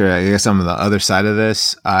an answer. I guess on the other side of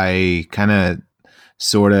this, I kind of,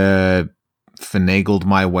 sort of, finagled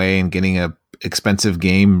my way in getting a expensive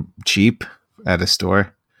game cheap at a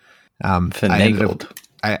store. Finagled.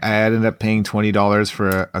 I ended up paying $20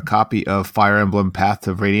 for a copy of Fire Emblem Path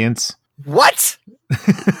of Radiance. What?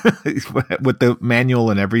 With the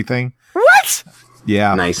manual and everything. What?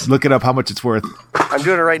 Yeah. Nice. Look it up how much it's worth. I'm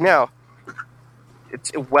doing it right now.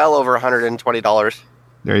 It's well over $120.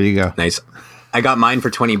 There you go. Nice. I got mine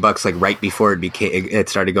for $20, like right before it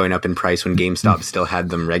started going up in price when GameStop still had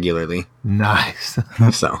them regularly. Nice.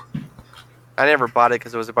 So, I never bought it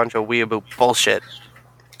because it was a bunch of weeaboo bullshit.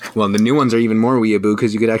 well, the new ones are even more weeaboo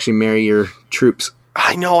because you could actually marry your troops.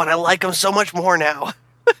 I know, and I like them so much more now.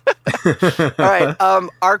 All right.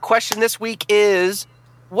 Our question this week is,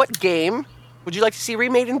 what game would you like to see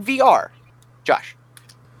remade in VR? Josh.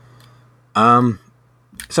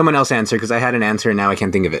 Someone else answer because I had an answer and now I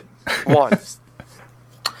can't think of it. One.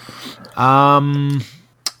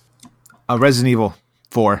 A Resident Evil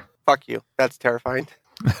 4. Fuck you. That's terrifying.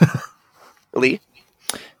 Lee?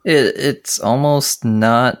 It's almost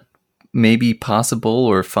not maybe possible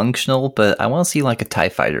or functional, but I want to see like a TIE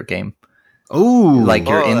Fighter game. Ooh. Like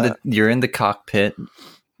you're in the cockpit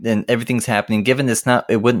and everything's happening. Given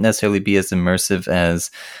it wouldn't necessarily be as immersive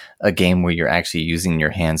as a game where you're actually using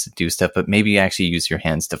your hands to do stuff, but maybe you actually use your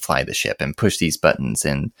hands to fly the ship and push these buttons,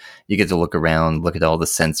 and you get to look around, look at all the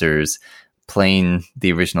sensors. Playing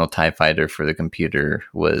the original TIE Fighter for the computer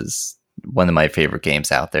was one of my favorite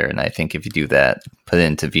games out there, and I think if you do that, put it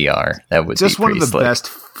into VR, that would just be one of the slick. best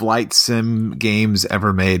flight sim games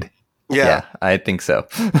ever made. Yeah, I think so.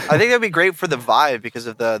 I think that'd be great for the Vive because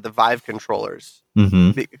of the Vive controllers.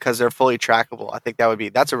 Mm-hmm. Because they're fully trackable. I think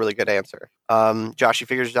that's a really good answer. Josh, you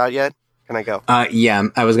figured it out yet? Can I go? Yeah,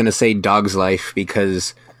 I was gonna say Dog's Life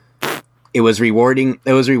because it was rewarding.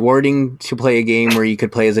 It was rewarding to play a game where you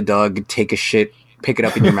could play as a dog, take a shit, pick it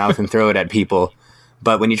up in your mouth, and throw it at people.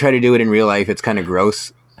 But when you try to do it in real life, it's kind of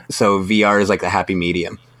gross. So VR is like the happy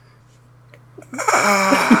medium.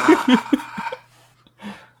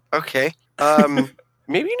 Okay.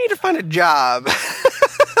 Maybe you need to find a job.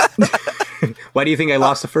 Why do you think I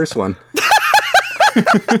lost the first one?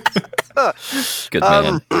 Good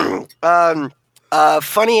man.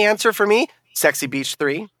 Funny answer for me. Sexy Beach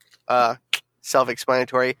 3.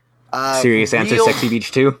 Self-explanatory. Serious answer, Sexy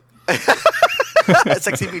Beach 2?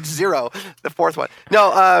 Sexy Beach 0, the fourth one.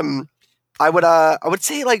 No, I would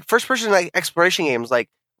say like first person like exploration games like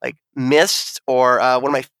Myst, or one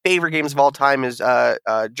of my favorite games of all time is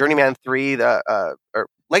Journeyman 3, or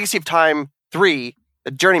Legacy of Time 3,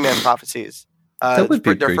 the Journeyman Prophecies. That would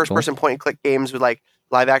be their pretty first cool. person point and click games with like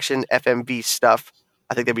live action FMV stuff.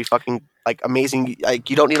 I think that'd be fucking like amazing. Like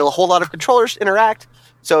you don't need a whole lot of controllers to interact,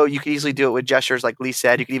 so you could easily do it with gestures, like Lee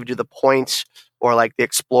said. You could even do the points or like the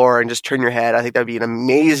Explorer and just turn your head. I think that'd be an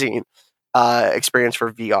amazing experience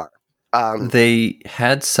for VR. They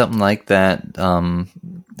had something like that.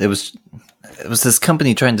 It was this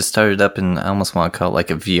company trying to start it up, and I almost want to call it like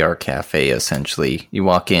a VR cafe. Essentially, you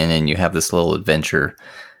walk in and you have this little adventure.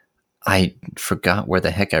 I forgot where the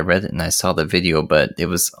heck I read it and I saw the video, but it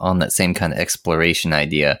was on that same kind of exploration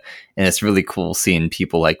idea. And it's really cool seeing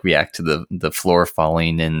people like react to the floor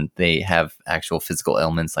falling, and they have actual physical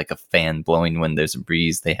elements like a fan blowing when there's a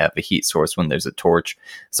breeze. They have a heat source when there's a torch.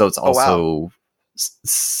 So it's also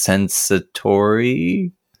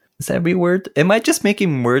sensatory. Is that every word? Am I just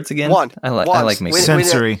making words again? I like making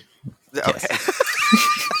sensory. Okay.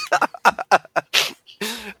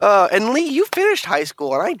 And Lee, you finished high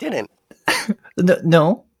school and I didn't.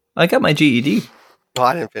 No, I got my GED. Well,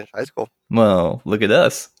 I didn't finish high school. Well, look at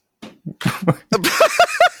us. Well,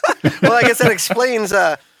 I guess that explains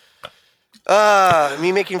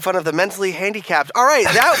me making fun of the mentally handicapped. All right,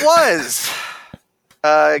 that was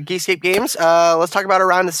Geekscape Games. Let's talk about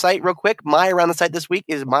Around the Site real quick. My Around the Site this week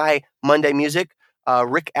is my Monday Music.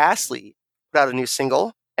 Rick Astley put out a new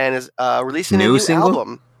single and is releasing a new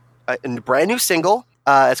album. A brand new single.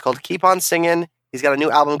 It's called Keep On Singing. He's got a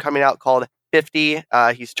new album coming out called 50.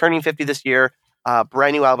 He's turning 50 this year.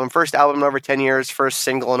 Brand new album. First album in over 10 years. First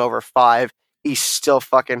single in over 5. He still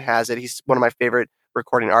fucking has it. He's one of my favorite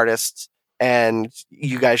recording artists. And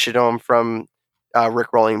you guys should know him from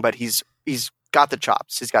Rick Rolling, but he's got the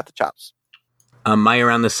chops. He's got the chops. My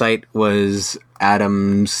around the site was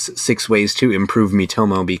Adam's 6 ways to improve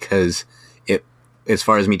Miitomo, because as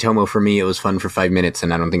far as Miitomo for me, it was fun for 5 minutes,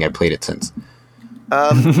 and I don't think I played it since.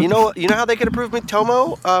 You know how they could improve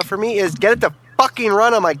Miitomo for me is get it to fucking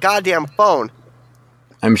run on my goddamn phone.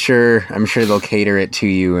 I'm sure they'll cater it to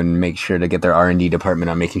you and make sure to get their R&D department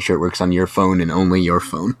on making sure it works on your phone and only your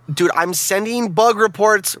phone. Dude, I'm sending bug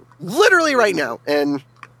reports literally right now, and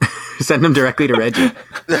send them directly to Reggie.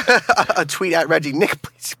 A tweet at Reggie. Nick,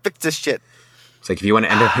 please fix this shit. It's like, if you want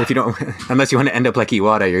to end up, unless you want to end up like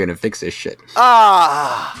Iwata, you're gonna fix this shit.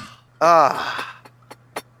 All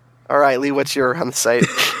right, Lee, what's your on the site?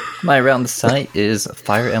 My around the site is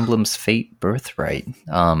Fire Emblem's Fate Birthright.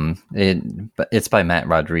 It's by Matt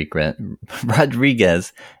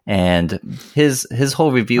Rodriguez, and his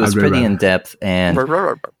whole review is pretty in depth. And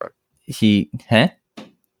he,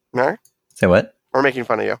 No? Say what? We're making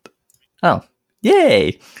fun of you. Oh,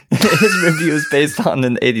 yay! His review is based on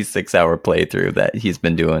an 86-hour playthrough that he's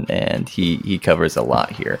been doing, and he covers a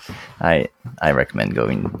lot here. I recommend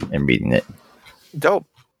going and reading it. Dope.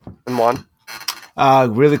 And Juan?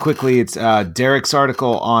 Really quickly, it's Derek's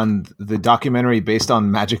article on the documentary based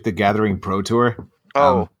on Magic the Gathering Pro Tour.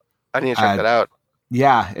 I need to check that out.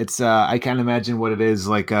 Yeah, it's I can't imagine what it is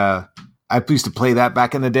like. I used to play that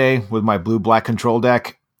back in the day with my blue-black control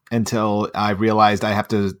deck until I realized I have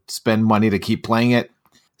to spend money to keep playing it.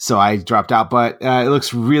 So I dropped out, but it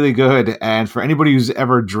looks really good. And for anybody who's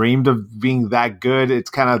ever dreamed of being that good,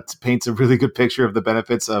 it kind of paints a really good picture of the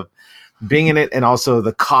benefits of being in it and also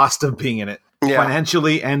the cost of being in it. Yeah.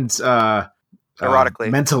 Financially and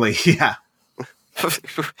erotically. Mentally, yeah.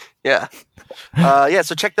 Yeah.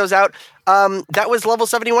 So check those out. That was Level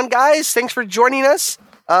 71, guys. Thanks for joining us.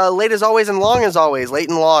 Late as always and long as always. Late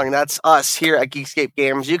and long. That's us here at Geekscape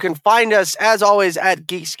Games. You can find us, as always, at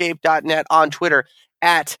geekscape.net, on Twitter,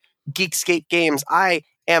 at Geekscape Games. I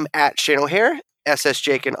am at Shane O'Hare, SS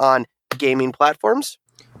Jakin on gaming platforms.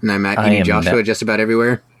 And I'm at Eating Joshua just about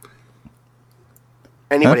everywhere.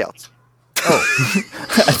 Anybody else? Oh,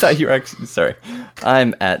 I thought you were actually... Sorry.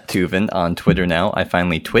 I'm at Tuvin on Twitter now. I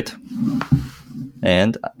finally twit.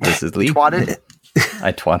 And this is Lee. Twatted?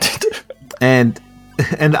 I twatted. And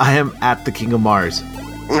I am at the King of Mars.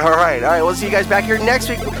 All right. We'll see you guys back here next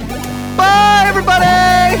week. Bye,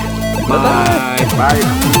 everybody! Bye.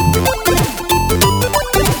 Bye.